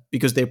heard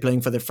because they're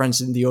playing for their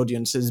friends in the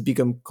audience. It's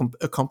become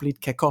a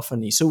complete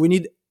cacophony. So we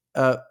need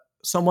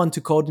someone to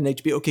coordinate,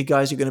 to be, okay,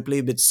 guys, you're going to play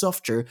a bit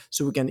softer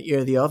so we can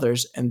hear the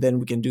others, and then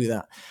we can do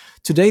that.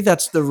 Today,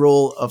 that's the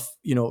role of,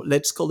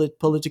 let's call it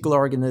political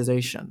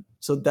organization.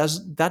 So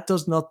that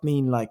does not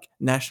mean like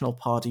national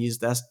parties.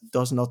 That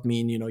does not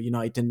mean,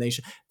 United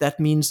Nations. That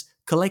means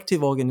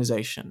collective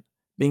organization,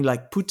 being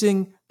like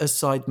putting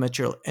aside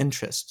material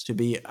interests to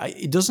be,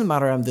 it doesn't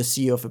matter I'm the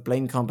CEO of a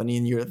plane company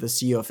and you're the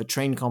CEO of a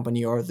train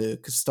company or the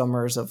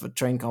customers of a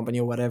train company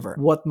or whatever.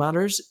 What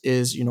matters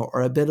is,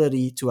 our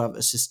ability to have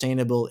a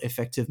sustainable,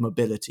 effective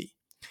mobility.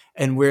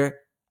 And we're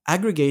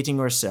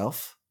aggregating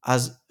ourselves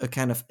as a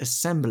kind of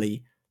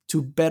assembly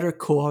to better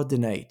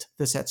coordinate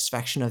the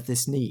satisfaction of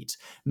these needs.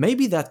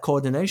 Maybe that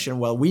coordination,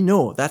 well, we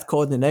know that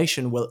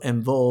coordination will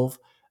involve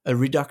a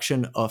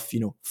reduction of,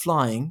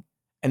 flying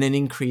and an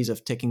increase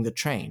of taking the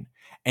train.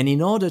 And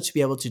in order to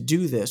be able to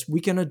do this,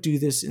 we cannot do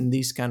this in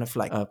these kind of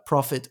like a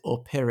profit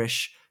or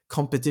perish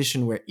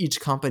competition where each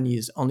company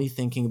is only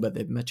thinking about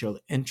their material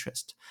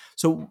interest.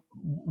 So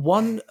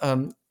one,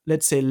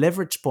 let's say,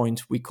 leverage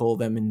point, we call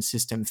them in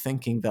system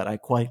thinking, that I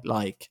quite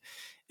like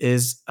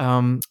is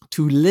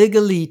to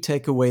legally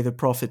take away the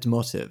profit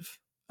motive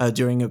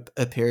during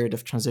a period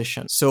of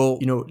transition. So,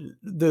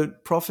 the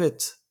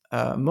profit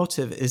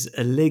motive is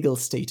a legal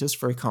status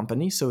for a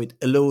company. So it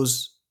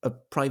allows a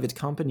private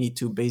company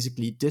to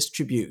basically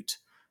distribute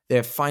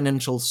their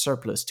financial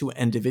surplus to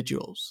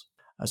individuals.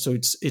 So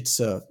it's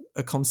a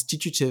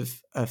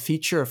constitutive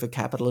feature of a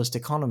capitalist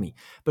economy.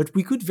 But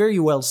we could very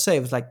well say,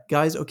 like,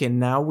 guys, okay,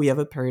 now we have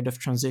a period of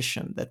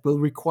transition that will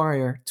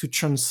require to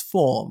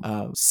transform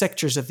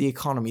sectors of the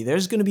economy.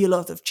 There's going to be a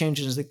lot of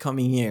changes in the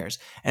coming years.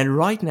 And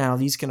right now,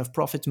 these kind of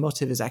profit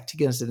motive is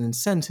acting as an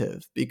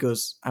incentive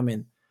because,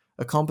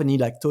 a company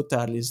like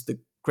Total is the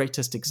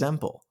greatest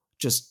example.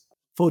 Just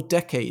for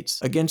decades,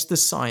 against the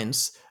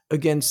science,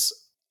 against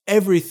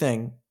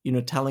everything,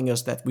 telling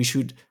us that we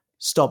should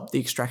stop the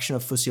extraction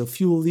of fossil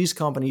fuel, these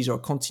companies are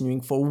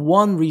continuing for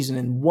one reason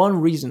and one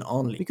reason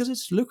only, because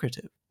it's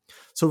lucrative.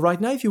 So right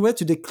now, if you were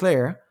to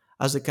declare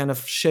as a kind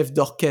of chef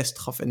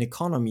d'orchestre of an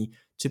economy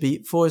to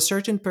be, for a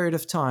certain period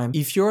of time,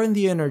 if you're in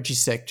the energy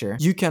sector,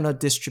 you cannot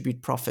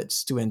distribute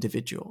profits to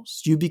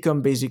individuals. You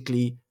become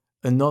basically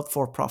a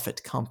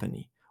not-for-profit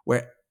company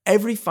where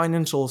every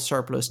financial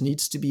surplus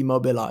needs to be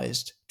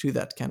mobilized to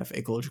that kind of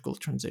ecological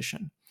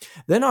transition.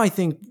 Then I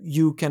think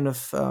you kind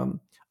of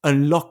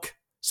unlock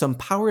some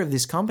power of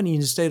this company.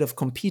 Instead of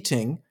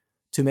competing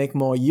to make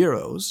more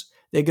euros,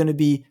 they're going to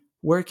be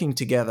working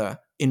together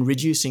in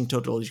reducing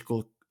total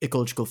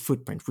ecological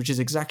footprint, which is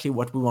exactly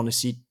what we want to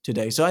see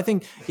today. So I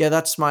think,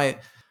 that's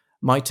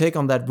my take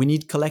on that. We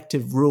need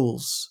collective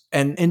rules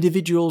and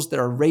individuals that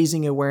are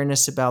raising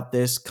awareness about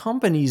this,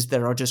 companies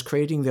that are just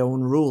creating their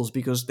own rules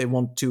because they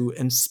want to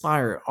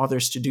inspire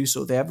others to do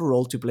so. They have a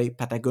role to play.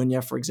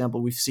 Patagonia, for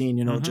example, we've seen,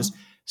 just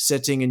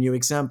setting a new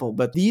example.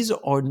 But these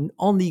are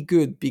only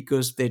good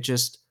because they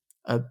just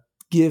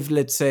give,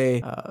 let's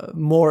say,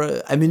 more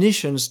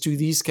ammunitions to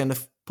these kind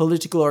of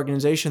political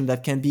organizations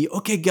that can be,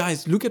 okay,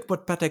 guys, look at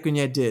what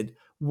Patagonia did.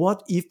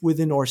 What if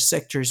within our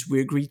sectors we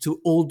agree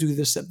to all do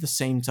this at the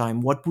same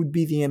time? What would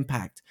be the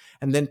impact?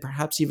 And then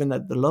perhaps even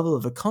at the level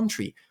of a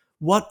country,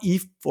 what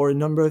if for a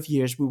number of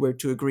years we were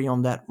to agree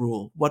on that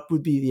rule? What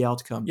would be the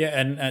outcome? Yeah,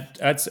 and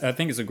I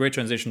think it's a great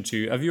transition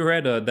to, have you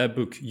read that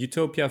book,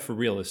 Utopia for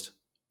Realists?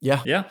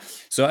 Yeah. Yeah.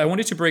 So I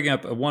wanted to bring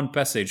up one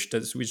passage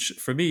which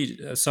for me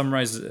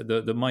summarizes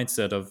the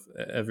mindset of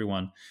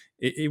everyone.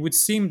 It would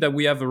seem that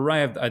we have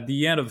arrived at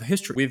the end of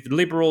history, with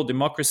liberal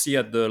democracy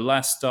at the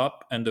last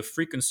stop and the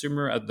free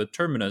consumer at the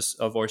terminus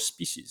of our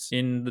species.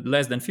 In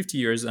less than 50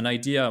 years, an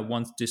idea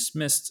once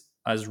dismissed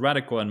as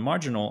radical and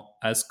marginal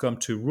has come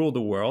to rule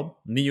the world,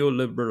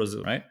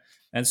 neoliberalism, right?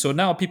 And so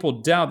now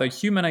people doubt that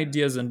human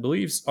ideas and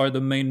beliefs are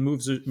the main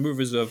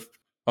movers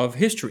of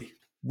history.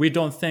 We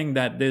don't think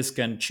that this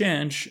can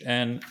change,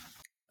 and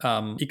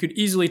it could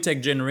easily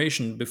take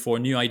generations before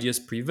new ideas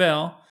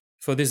prevail.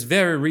 For this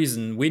very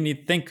reason, we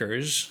need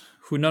thinkers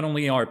who not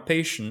only are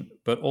patient,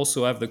 but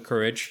also have the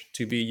courage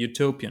to be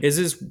utopian. Is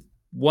this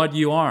what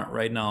you are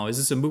right now? Is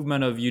this a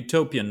movement of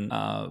utopian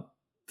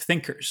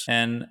thinkers?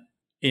 And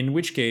in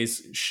which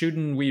case,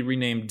 shouldn't we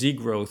rename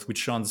degrowth,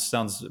 which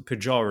sounds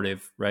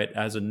pejorative, right,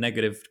 as a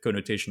negative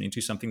connotation, into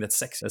something that's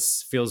sexy, that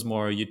feels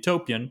more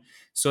utopian,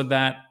 so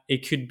that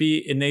it could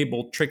be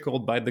enabled,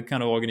 trickled by the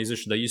kind of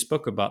organization that you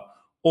spoke about?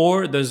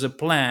 Or there's a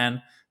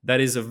plan that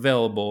is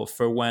available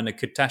for when a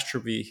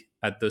catastrophe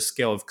at the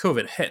scale of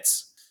COVID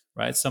hits,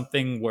 right?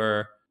 Something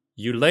where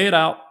you lay it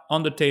out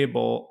on the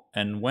table,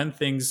 and when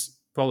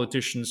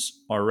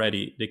politicians are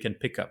ready, they can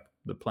pick up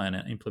the plan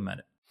and implement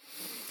it.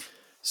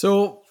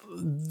 So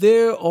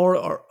there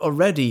are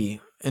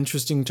already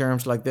interesting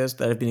terms like this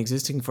that have been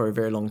existing for a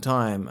very long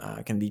time.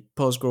 Can be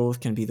post-growth,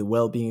 can be the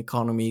well-being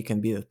economy,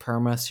 can be the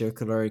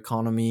perma-circular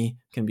economy,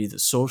 can be the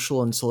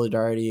social and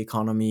solidarity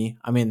economy.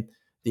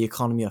 The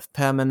economy of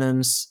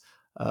permanence,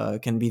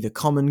 can be the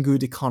common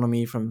good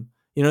economy from,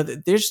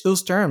 there's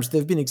those terms.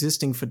 They've been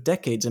existing for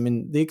decades.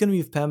 The economy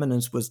of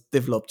permanence was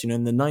developed,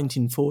 in the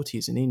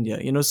 1940s in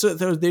India. So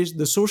there's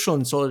the social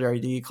and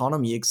solidarity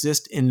economy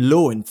exists in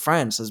law in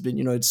France. Has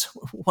been, it's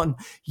one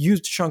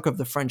huge chunk of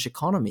the French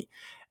economy.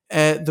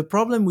 The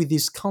problem with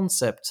this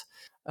concept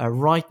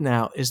right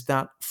now is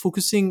that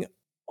focusing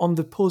on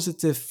the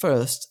positive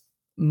first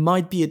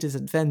might be a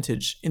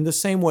disadvantage, in the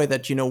same way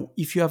that,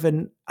 if you have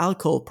an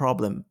alcohol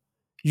problem,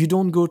 you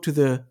don't go to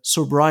the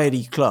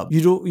sobriety club.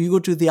 You go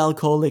to the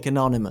Alcoholic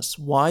Anonymous.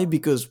 Why?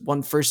 Because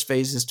one first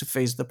phase is to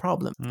face the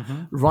problem.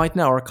 Mm-hmm. Right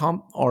now,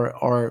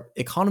 our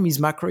economies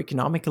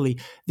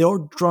macroeconomically, they are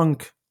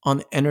drunk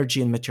on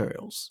energy and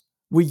materials.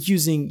 we're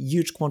using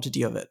huge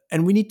quantity of it.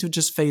 And we need to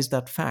just face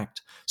that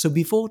fact. So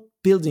before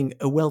building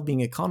a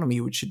well-being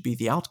economy, which should be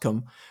the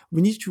outcome,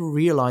 we need to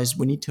realize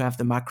we need to have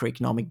the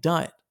macroeconomic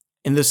diet.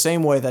 In the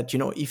same way that,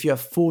 if you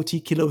have 40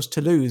 kilos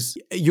to lose,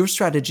 your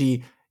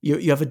strategy,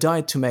 you have a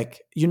diet to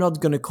make. You're not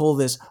going to call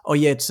this, oh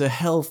yeah, it's a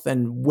health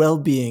and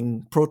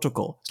well-being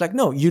protocol. It's like,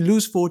 no, you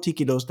lose 40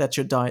 kilos, that's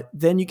your diet.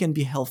 Then you can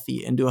be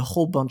healthy and do a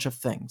whole bunch of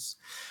things.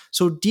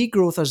 So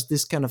degrowth as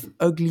this kind of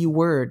ugly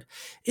word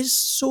is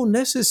so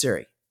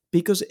necessary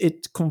because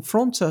it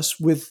confronts us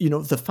with,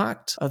 the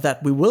fact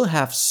that we will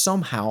have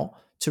somehow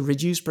to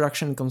reduce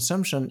production and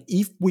consumption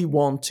if we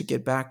want to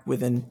get back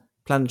within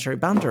planetary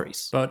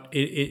boundaries. But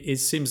it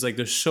seems like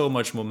there's so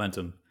much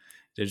momentum.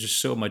 There's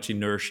just so much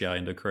inertia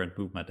in the current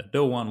movement that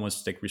no one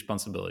wants to take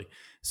responsibility.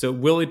 So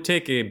will it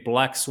take a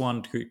black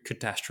swan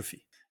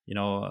catastrophe?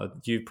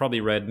 You've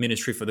probably read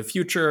Ministry for the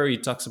Future. He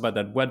talks about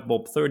that wet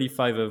bulb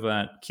 35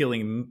 event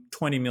killing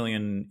 20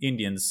 million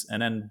Indians.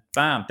 And then,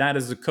 bam, that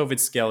is a COVID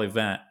scale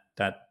event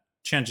that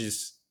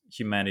changes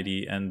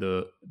humanity and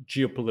the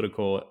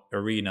geopolitical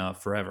arena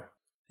forever.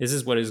 This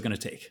is what it's going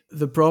to take.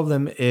 The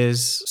problem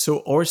is,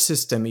 so our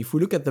system, if we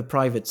look at the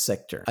private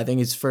sector, I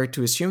think it's fair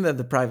to assume that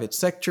the private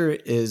sector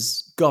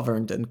is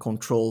governed and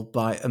controlled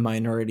by a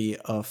minority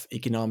of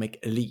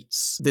economic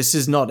elites. This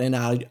is not an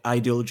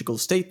ideological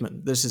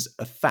statement. This is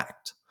a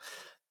fact.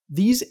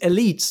 These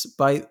elites,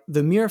 by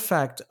the mere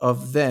fact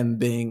of them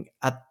being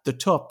at the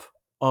top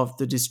of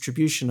the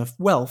distribution of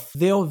wealth,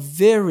 they are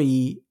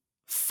very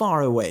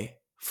far away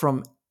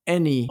from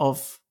any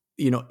of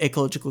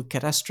ecological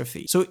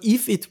catastrophe. So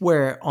if it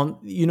were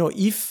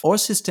if our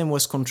system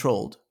was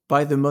controlled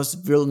by the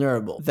most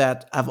vulnerable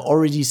that have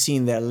already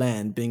seen their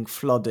land being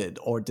flooded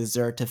or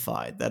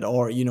desertified, that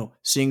are,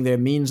 seeing their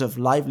means of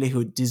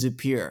livelihood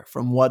disappear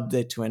from one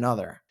day to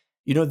another,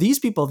 these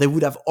people, they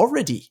would have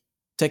already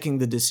taken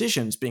the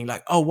decisions being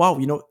like, oh, wow,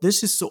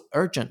 this is so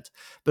urgent.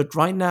 But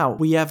right now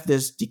we have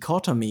this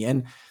dichotomy.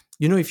 And,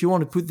 if you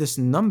want to put this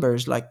in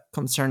numbers, like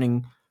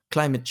concerning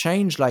climate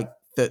change, like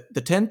the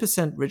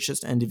 10%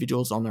 richest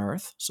individuals on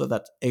Earth, so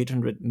that's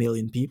 800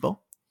 million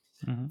people,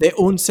 they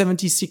own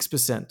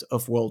 76%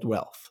 of world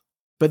wealth,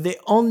 but they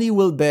only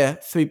will bear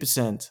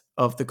 3%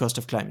 of the cost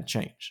of climate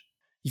change.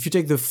 If you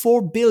take the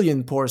 4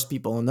 billion poorest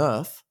people on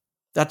Earth,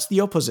 that's the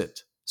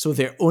opposite. So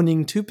they're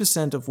owning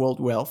 2% of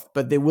world wealth,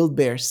 but they will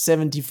bear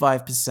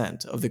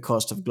 75% of the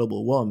cost of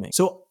global warming.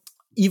 So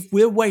if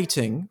we're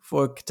waiting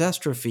for a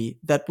catastrophe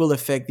that will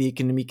affect the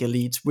economic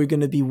elites, we're going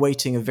to be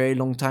waiting a very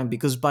long time,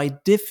 because by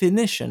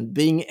definition,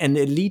 being an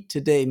elite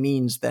today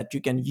means that you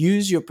can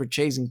use your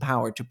purchasing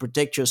power to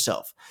protect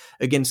yourself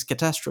against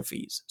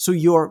catastrophes. So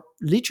you're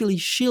literally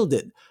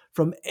shielded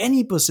from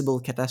any possible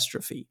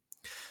catastrophe.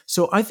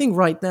 So I think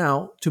right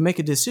now, to make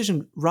a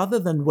decision, rather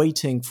than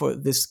waiting for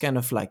this kind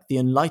of like the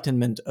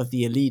enlightenment of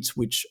the elites,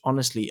 which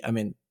honestly,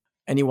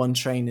 anyone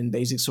trained in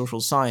basic social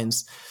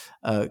science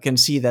can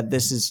see that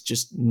this is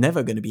just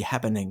never going to be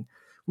happening.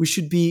 We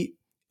should be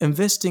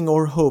investing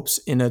our hopes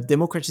in a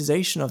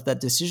democratization of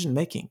that decision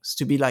making,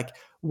 to be like,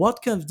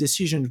 what kind of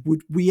decisions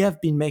would we have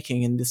been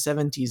making in the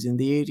 70s, in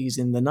the 80s,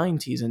 in the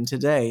 90s, and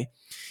today,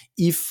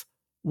 if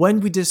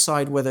when we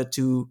decide whether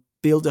to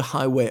build a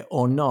highway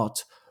or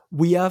not,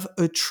 we have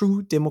a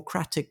true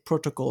democratic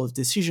protocol of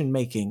decision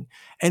making,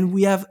 and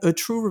we have a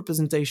true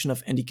representation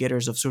of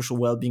indicators of social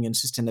well-being and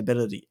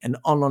sustainability, and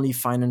not only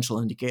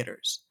financial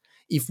indicators.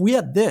 If we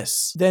had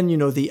this, then,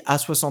 the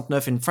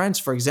A69 in France,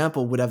 for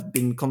example, would have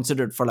been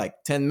considered for like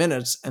 10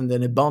 minutes and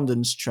then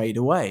abandoned straight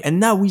away. And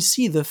now we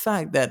see the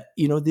fact that,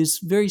 this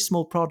very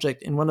small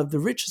project in one of the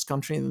richest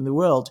countries in the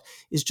world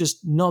is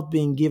just not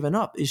being given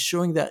up, is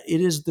showing that it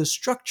is the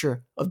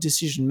structure of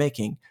decision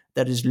making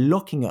that is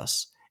locking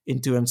us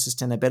into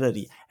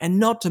unsustainability, and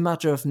not a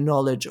matter of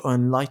knowledge or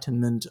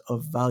enlightenment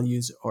of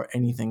values or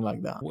anything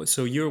like that.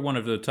 So you're one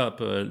of the top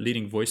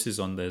leading voices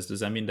on this.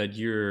 Does that mean that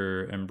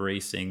you're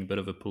embracing a bit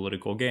of a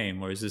political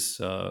game, or is this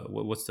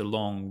what's the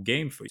long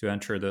game for you to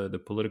enter the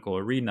political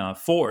arena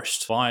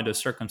forced by the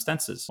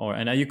circumstances?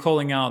 And are you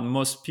calling out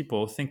most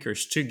people,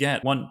 thinkers, to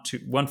get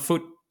one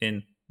foot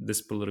in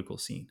this political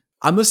scene?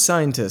 I'm a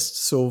scientist,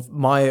 so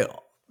my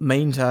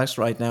main task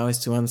right now is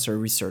to answer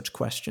research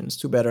questions,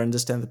 to better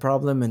understand the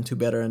problem and to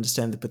better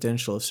understand the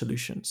potential of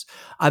solutions.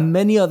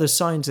 Many other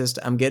scientists,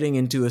 I'm getting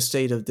into a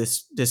state of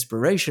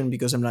desperation,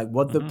 because I'm like,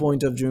 what's the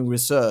point of doing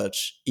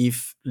research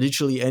if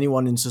literally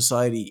anyone in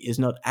society is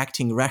not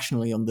acting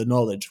rationally on the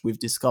knowledge we've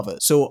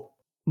discovered? So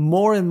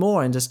more and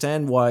more I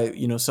understand why,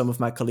 some of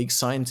my colleagues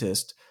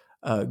scientists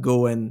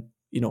go and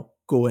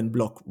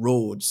block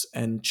roads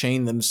and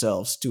chain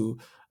themselves to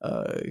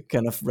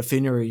kind of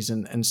refineries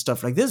and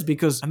stuff like this,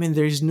 because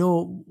there is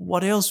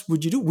what else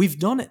would you do? We've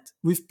done it.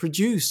 We've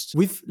produced.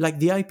 The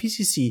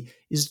IPCC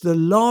is the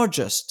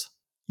largest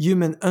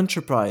human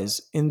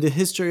enterprise in the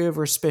history of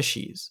our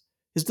species.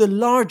 It's the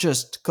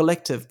largest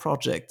collective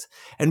project,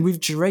 and we've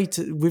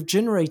generated,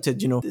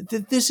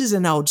 this is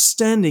an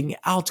outstanding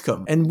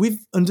outcome, and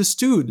we've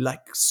understood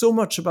so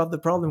much about the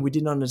problem we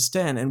didn't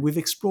understand, and we've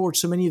explored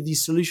so many of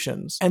these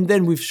solutions, and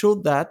then we've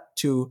showed that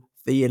to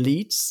the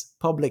elites,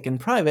 public and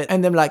private,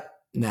 and they're like,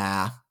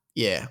 nah,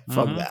 yeah,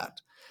 fuck Hmm.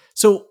 that.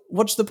 So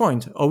what's the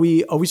point? Are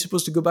we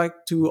supposed to go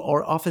back to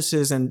our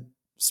offices and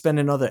spend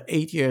another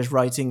 8 years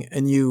writing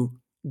a new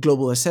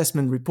global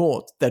assessment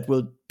report that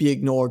will be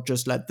ignored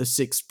just like the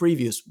six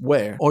previous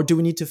were? Or do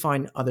we need to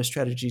find other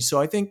strategies?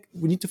 So I think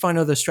we need to find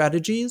other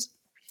strategies.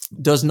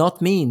 Does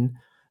not mean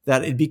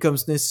that it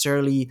becomes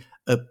necessarily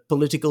a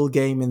political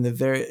game in the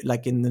very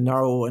like in the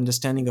narrow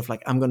understanding of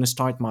like I'm going to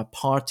start my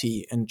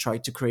party and try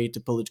to create a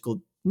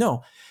political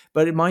no,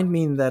 but it might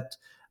mean that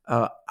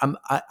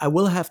I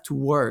will have to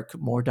work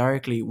more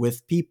directly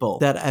with people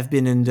that have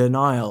been in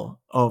denial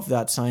of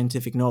that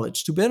scientific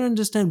knowledge to better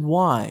understand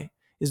why.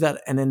 Is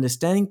that an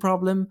understanding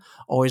problem,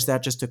 or is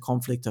that just a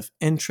conflict of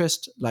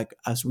interest, like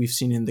as we've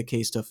seen in the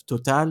case of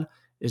Total?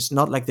 It's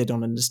not like they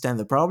don't understand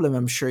the problem.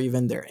 I'm sure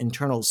even their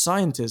internal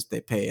scientists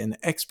they pay an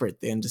expert,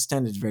 they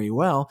understand it very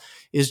well.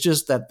 It's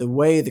just that the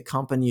way the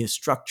company is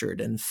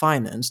structured and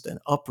financed and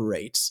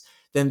operates,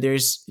 then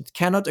it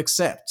cannot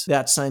accept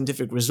that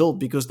scientific result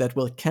because that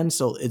will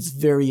cancel its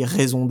very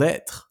raison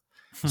d'être.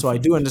 So I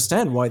do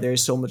understand why there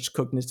is so much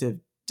cognitive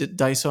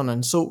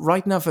dissonance. So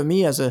right now, for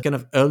me, as a kind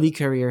of early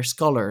career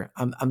scholar,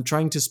 I'm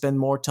trying to spend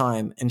more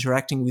time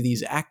interacting with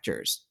these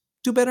actors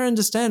to better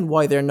understand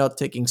why they're not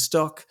taking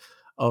stock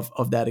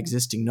of that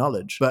existing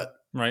knowledge. But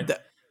Right.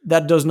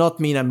 that does not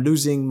mean I'm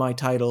losing my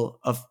title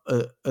of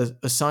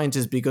a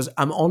scientist because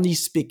I'm only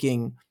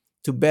speaking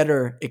to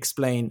better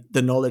explain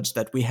the knowledge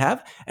that we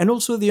have and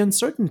also the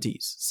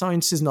uncertainties.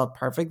 Science is not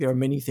perfect. There are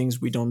many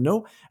things we don't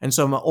know. And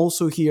so I'm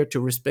also here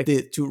to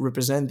to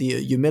represent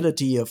the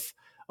humility of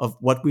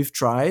what we've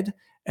tried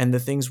and the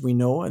things we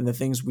know and the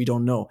things we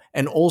don't know.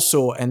 And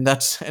also, and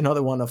that's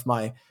another one of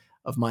my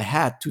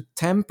hat, to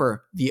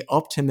temper the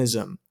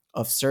optimism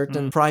of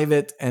certain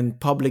private and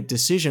public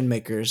decision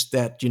makers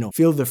that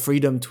feel the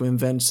freedom to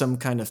invent some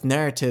kind of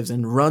narratives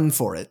and run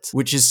for it,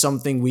 which is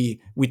something we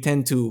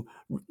tend to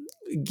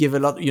give a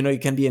lot. You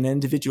can be an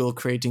individual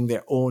creating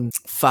their own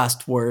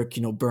fast work,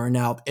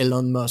 burnout,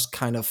 Elon Musk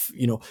kind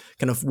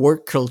of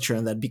work culture,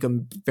 and that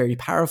become very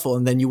powerful.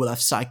 And then you will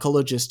have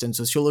psychologists and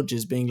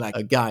sociologists being like,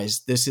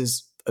 guys, this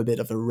is a bit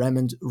of a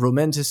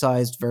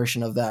romanticized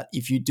version of that.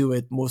 If you do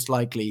it, most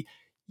likely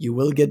you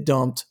will get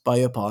dumped by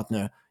your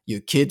partner, your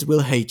kids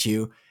will hate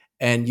you,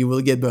 and you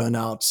will get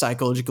burnout,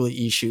 psychological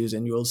issues,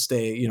 and you will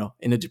stay,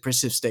 in a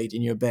depressive state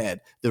in your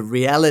bed. The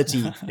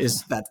reality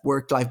is that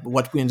work life,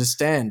 what we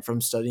understand from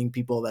studying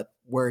people that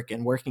work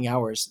and working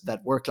hours,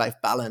 that work life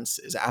balance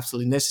is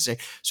absolutely necessary.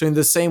 So, in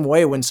the same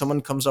way, when someone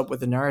comes up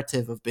with a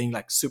narrative of being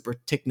like super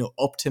techno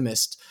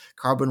optimist,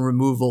 carbon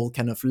removal,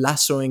 kind of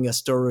lassoing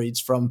asteroids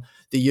from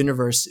the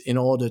universe in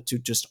order to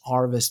just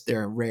harvest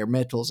their rare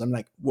metals, I'm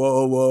like,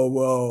 whoa, whoa,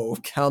 whoa,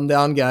 calm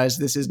down, guys.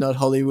 This is not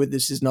Hollywood.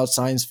 This is not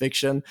science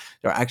fiction.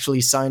 There are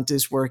actually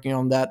scientists working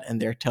on that,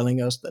 and they're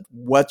telling us that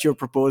what you're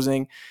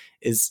proposing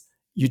is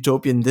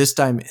utopian, this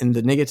time in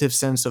the negative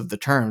sense of the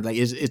term. Like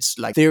it's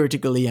like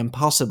theoretically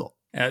impossible.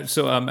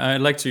 So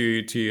I'd like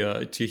to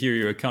hear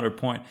your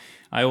counterpoint.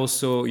 I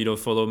also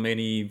follow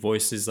many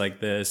voices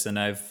like this, and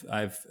I've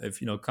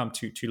come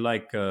to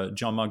like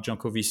Jean-Marc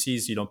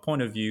Jankovic's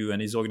point of view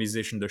and his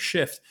organization, The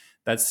Shift,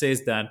 that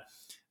says that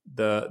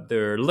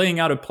they're laying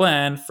out a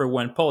plan for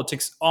when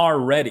politics are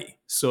ready.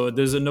 So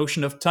there's a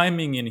notion of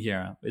timing in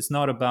here. It's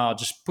not about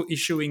just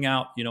issuing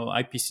out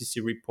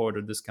IPCC report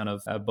or this kind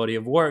of body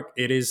of work.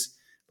 It is,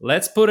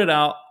 let's put it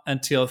out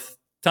until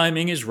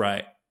timing is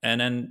right, and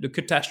then the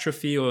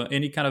catastrophe or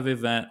any kind of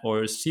event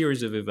or a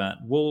series of event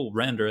will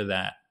render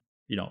that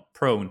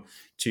prone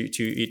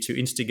to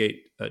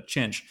instigate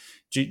change.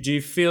 Do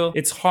you feel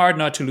it's hard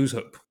not to lose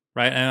hope?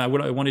 Right. And I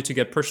wanted to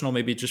get personal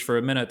maybe just for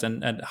a minute.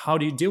 And how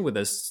do you deal with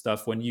this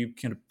stuff when you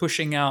kind of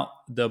pushing out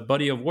the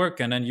body of work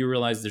and then you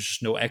realize there's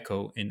just no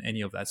echo in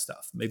any of that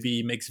stuff? Maybe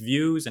it makes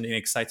views and it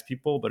excites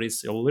people, but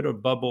it's a little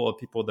bubble of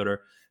people that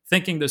are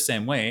thinking the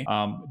same way.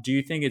 Do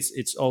you think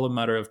it's all a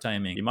matter of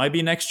timing? It might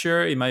be next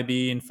year, it might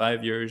be in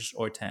 5 years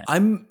or 10.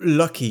 I'm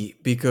lucky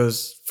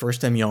because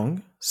first I'm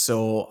young,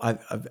 so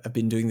I've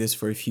been doing this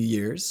for a few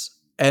years,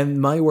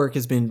 and my work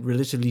has been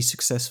relatively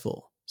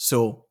successful.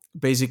 So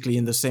basically,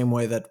 in the same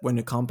way that when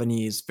a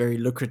company is very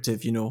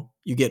lucrative,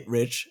 you get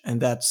rich,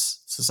 and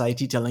that's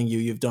society telling you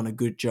you've done a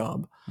good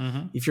job.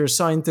 Mm-hmm. If you're a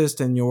scientist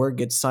and your work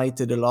gets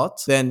cited a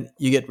lot, then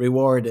you get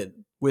rewarded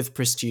with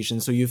prestige,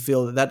 and so you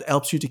feel that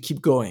helps you to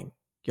keep going.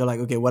 You're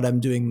like, okay, what I'm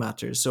doing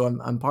matters. So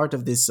I'm part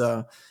of this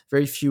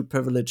very few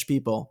privileged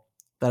people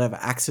that have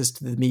access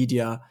to the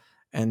media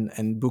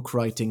and book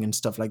writing and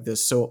stuff like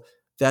this. So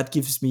that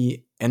gives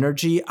me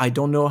energy. I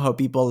don't know how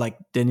people like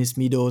Denis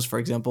Meadows, for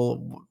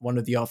example, one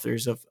of the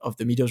authors of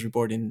the Meadows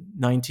Report in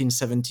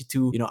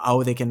 1972,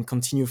 how they can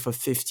continue for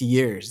 50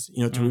 years,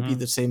 to repeat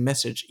the same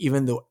message,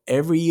 even though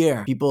every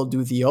year people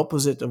do the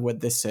opposite of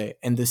what they say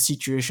and the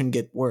situation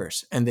get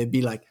worse. And they'd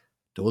be like,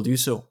 told you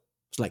so.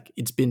 It's like,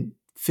 it's been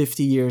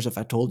 50 years if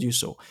I told you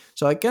so.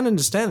 So I can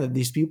understand that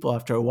these people,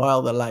 after a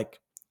while, they're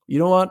like, you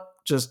know what?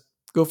 Just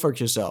go fuck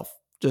yourself.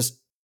 Just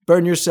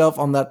burn yourself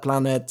on that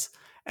planet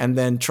and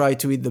then try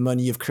to eat the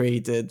money you've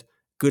created.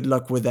 Good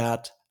luck with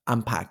that.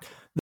 unpacked.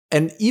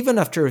 And even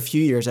after a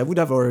few years, I would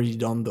have already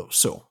done those.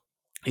 So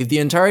if the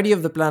entirety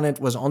of the planet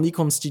was only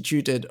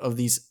constituted of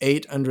these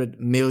 800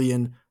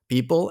 million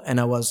people, and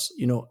I was,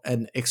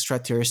 an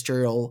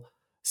extraterrestrial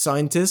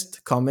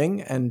scientist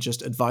coming and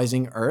just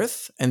advising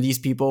Earth, and these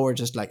people were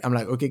just like, I'm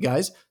like, okay,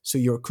 guys, so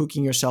you're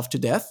cooking yourself to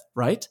death,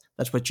 right?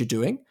 That's what you're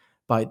doing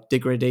by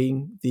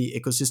degrading the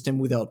ecosystem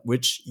without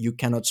which you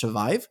cannot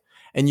survive.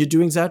 And you're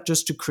doing that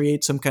just to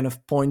create some kind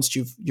of points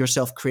you've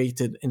yourself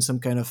created in some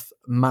kind of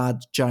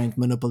mad giant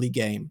monopoly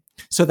game.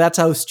 So that's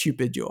how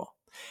stupid you are.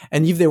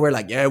 And if they were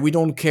like, yeah, we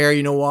don't care,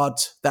 you know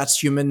what?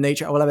 That's human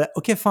nature. I would have like,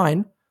 okay, fine.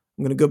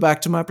 I'm going to go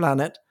back to my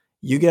planet.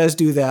 You guys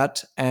do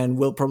that, and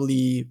we'll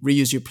probably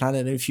reuse your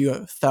planet in a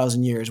few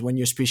thousand years when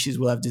your species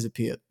will have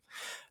disappeared.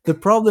 The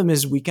problem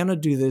is we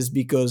cannot do this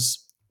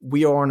because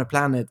we are on a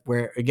planet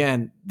where,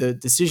 again, the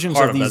decisions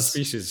Part of of that these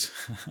species.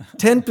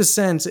 10%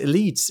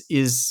 elites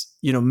is,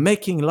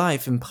 making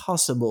life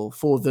impossible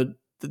for the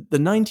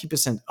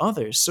 90%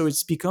 others. So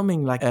it's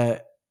becoming like an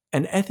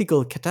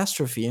ethical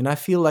catastrophe. And I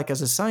feel like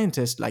as a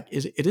scientist, like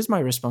it is my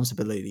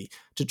responsibility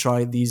to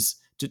try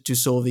to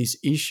solve these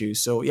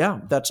issues. So yeah,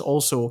 that's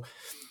also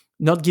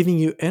not giving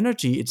you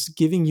energy, it's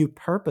giving you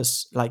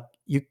purpose. Like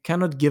you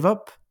cannot give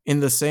up in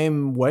the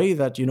same way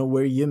that,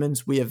 we're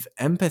humans, we have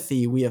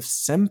empathy, we have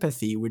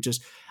sympathy.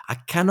 I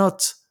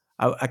cannot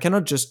I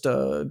cannot just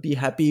be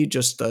happy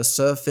just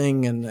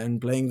surfing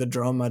and playing the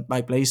drum at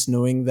my place,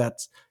 knowing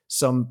that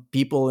some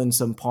people in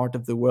some part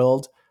of the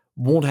world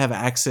won't have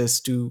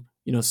access to,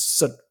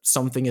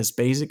 something as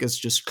basic as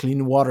just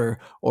clean water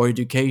or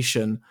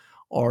education,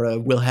 or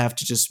will have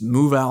to just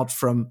move out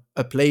from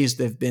a place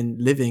they've been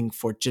living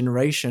for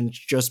generations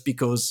just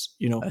because,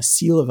 a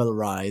sea level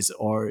rise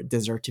or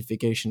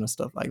desertification or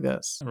stuff like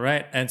this.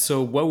 Right. And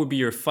so, what would be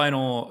your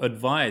final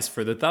advice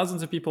for the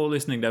thousands of people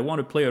listening that want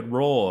to play a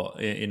role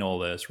in all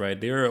this, right?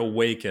 They're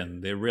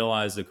awakened, they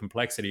realize the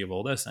complexity of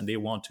all this, and they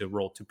want a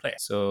role to play.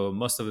 So,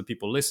 most of the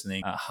people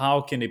listening,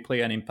 how can they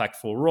play an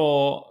impactful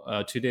role?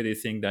 Today, they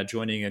think that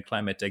joining a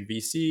climate tech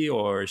VC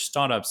or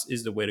startups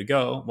is the way to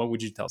go. What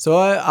would you tell them? So,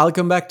 I'll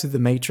come back to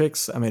the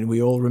Matrix. I mean,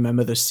 we all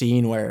remember the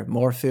scene where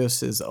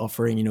Morpheus is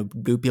offering,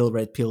 blue pill,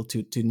 red pill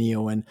to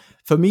Neo. And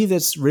for me,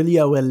 that's really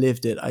how I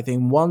lived it. I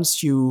think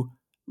once you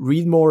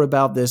read more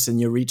about this and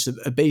you reach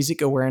a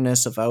basic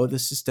awareness of how the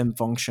system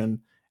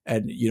function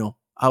and,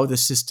 how the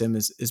system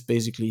is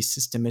basically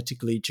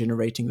systematically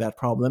generating that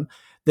problem,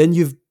 then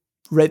you've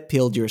red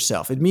pilled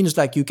yourself. It means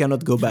like you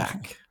cannot go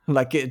back.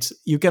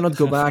 You cannot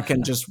go back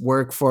and just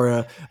work for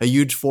a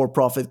huge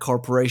for-profit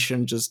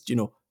corporation, just,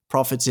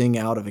 profiting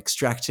out of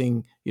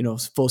extracting,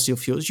 fossil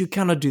fuels. You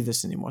cannot do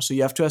this anymore. So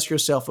you have to ask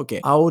yourself,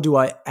 okay, how do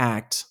I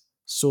act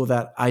so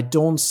that I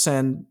don't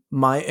send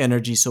my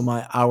energy, so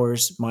my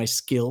hours, my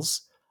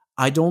skills,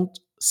 I don't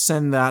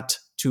send that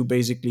to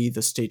basically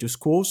the status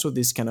quo, so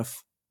this kind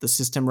of the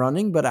system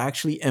running, but I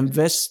actually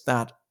invest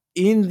that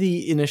in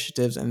the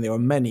initiatives, and there are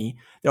many,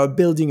 they are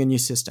building a new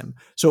system.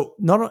 So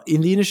not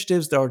in the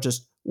initiatives that are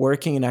just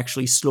working and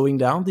actually slowing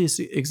down these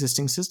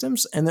existing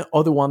systems, and the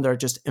other one that are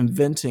just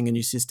inventing a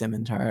new system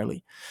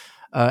entirely.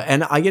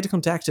 And I get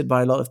contacted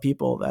by a lot of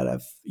people that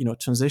have,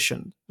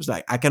 transitioned. It's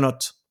like, I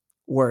cannot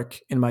work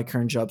in my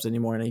current jobs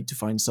anymore, and I need to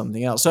find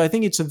something else. So I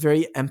think it's a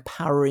very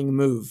empowering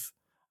move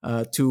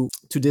to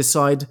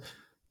decide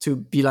to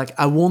be like,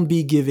 I won't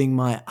be giving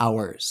my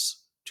hours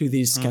to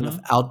this kind of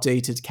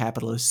outdated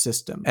capitalist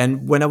system.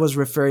 And when I was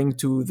referring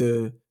to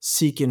the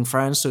SIC in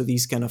France, so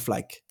these kind of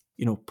like,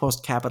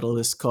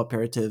 post-capitalist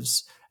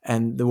cooperatives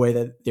and the way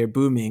that they're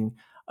booming,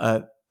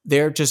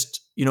 they're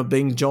just,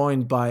 being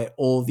joined by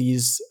all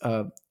these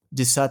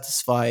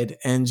dissatisfied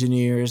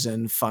engineers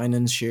and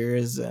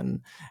financiers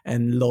and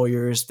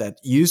lawyers that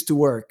used to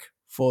work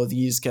for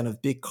these kind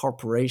of big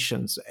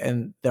corporations,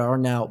 and they are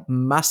now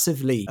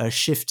massively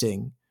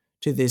shifting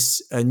to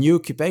this new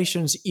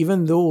occupations,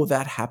 even though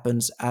that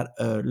happens at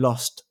a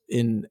loss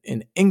in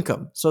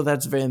income. So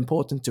that's very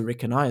important to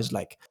recognize.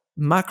 Like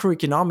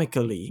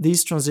macroeconomically,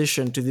 these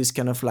transition to this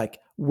kind of like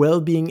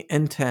well-being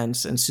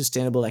intense and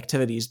sustainable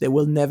activities, they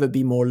will never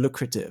be more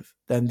lucrative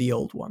than the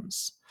old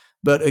ones.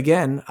 But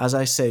again, as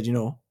I said,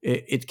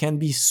 it can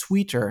be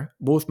sweeter,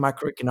 both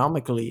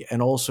macroeconomically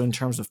and also in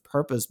terms of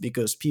purpose,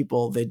 because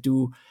people, they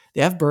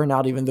have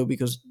burnout, even though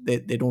because they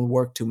don't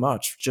work too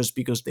much, just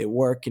because they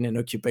work in an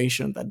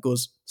occupation that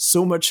goes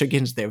so much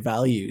against their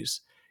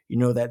values,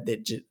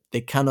 that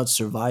they cannot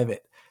survive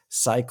it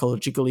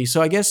psychologically.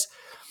 So I guess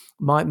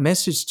my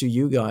message to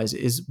you guys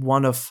is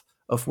one of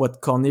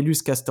what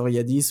Cornelius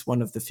Castoriadis,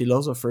 one of the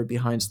philosophers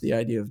behind the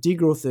idea of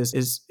degrowth,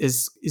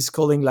 is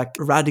calling like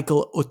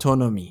radical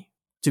autonomy.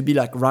 To be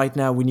like, right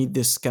now we need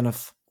this kind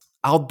of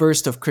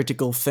outburst of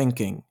critical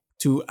thinking,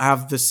 to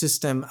have the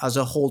system as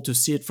a whole, to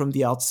see it from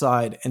the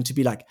outside, and to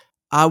be like,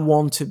 I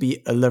want to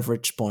be a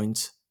leverage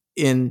point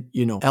in,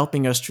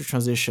 helping us to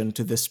transition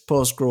to this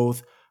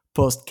post-growth,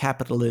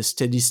 post-capitalist,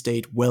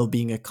 steady-state,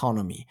 well-being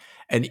economy.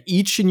 And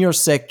each in your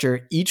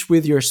sector, each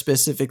with your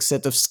specific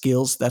set of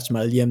skills, that's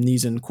my Liam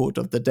Neeson quote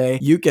of the day,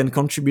 you can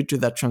contribute to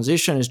that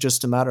transition. It's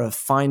just a matter of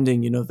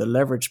finding, the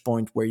leverage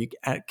point where you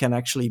can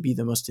actually be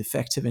the most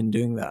effective in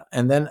doing that.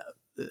 And then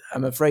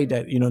I'm afraid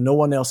that, no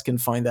one else can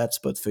find that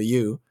spot for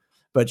you,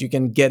 but you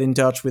can get in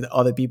touch with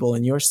other people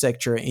in your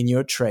sector, in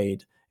your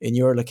trade, in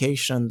your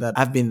location that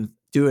have been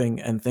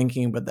doing and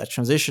thinking about that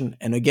transition.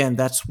 And again,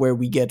 that's where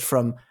we get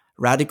from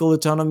radical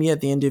autonomy at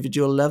the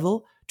individual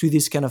level to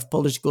this kind of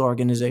political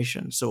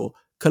organization. So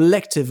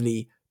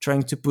collectively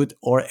trying to put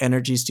our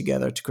energies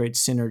together to create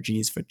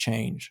synergies for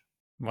change.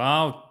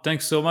 Wow.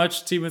 Thanks so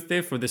much,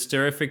 Timothée, for this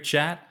terrific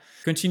chat.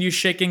 Continue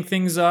shaking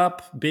things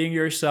up, being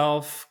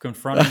yourself,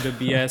 confronting the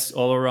BS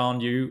all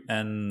around you,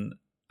 and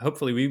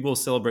hopefully we will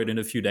celebrate in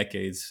a few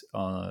decades,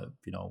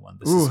 when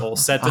this is all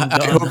set and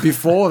done. I hope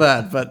before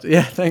that, but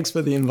yeah, thanks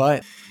for the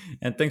invite.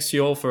 And thanks to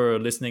you all for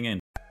listening in.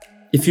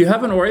 If you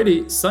haven't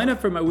already, sign up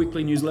for my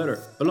weekly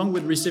newsletter. Along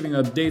with receiving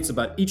updates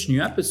about each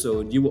new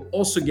episode, you will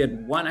also get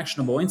one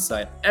actionable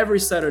insight every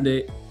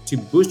Saturday to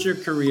boost your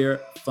career,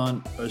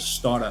 fund, or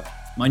startup.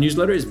 My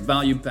newsletter is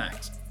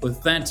value-packed,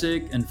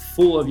 authentic, and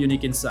full of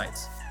unique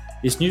insights.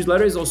 This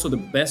newsletter is also the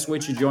best way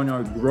to join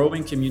our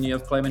growing community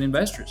of climate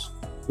investors.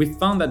 We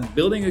found that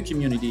building a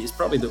community is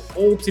probably the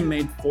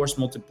ultimate force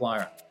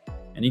multiplier,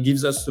 and it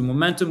gives us the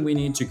momentum we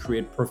need to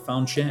create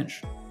profound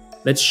change.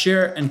 Let's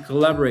share and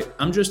collaborate.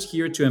 I'm just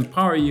here to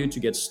empower you to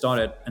get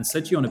started and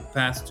set you on a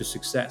path to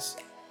success,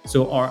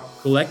 so our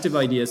collective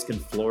ideas can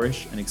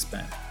flourish and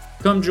expand.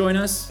 Come join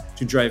us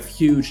to drive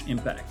huge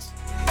impact.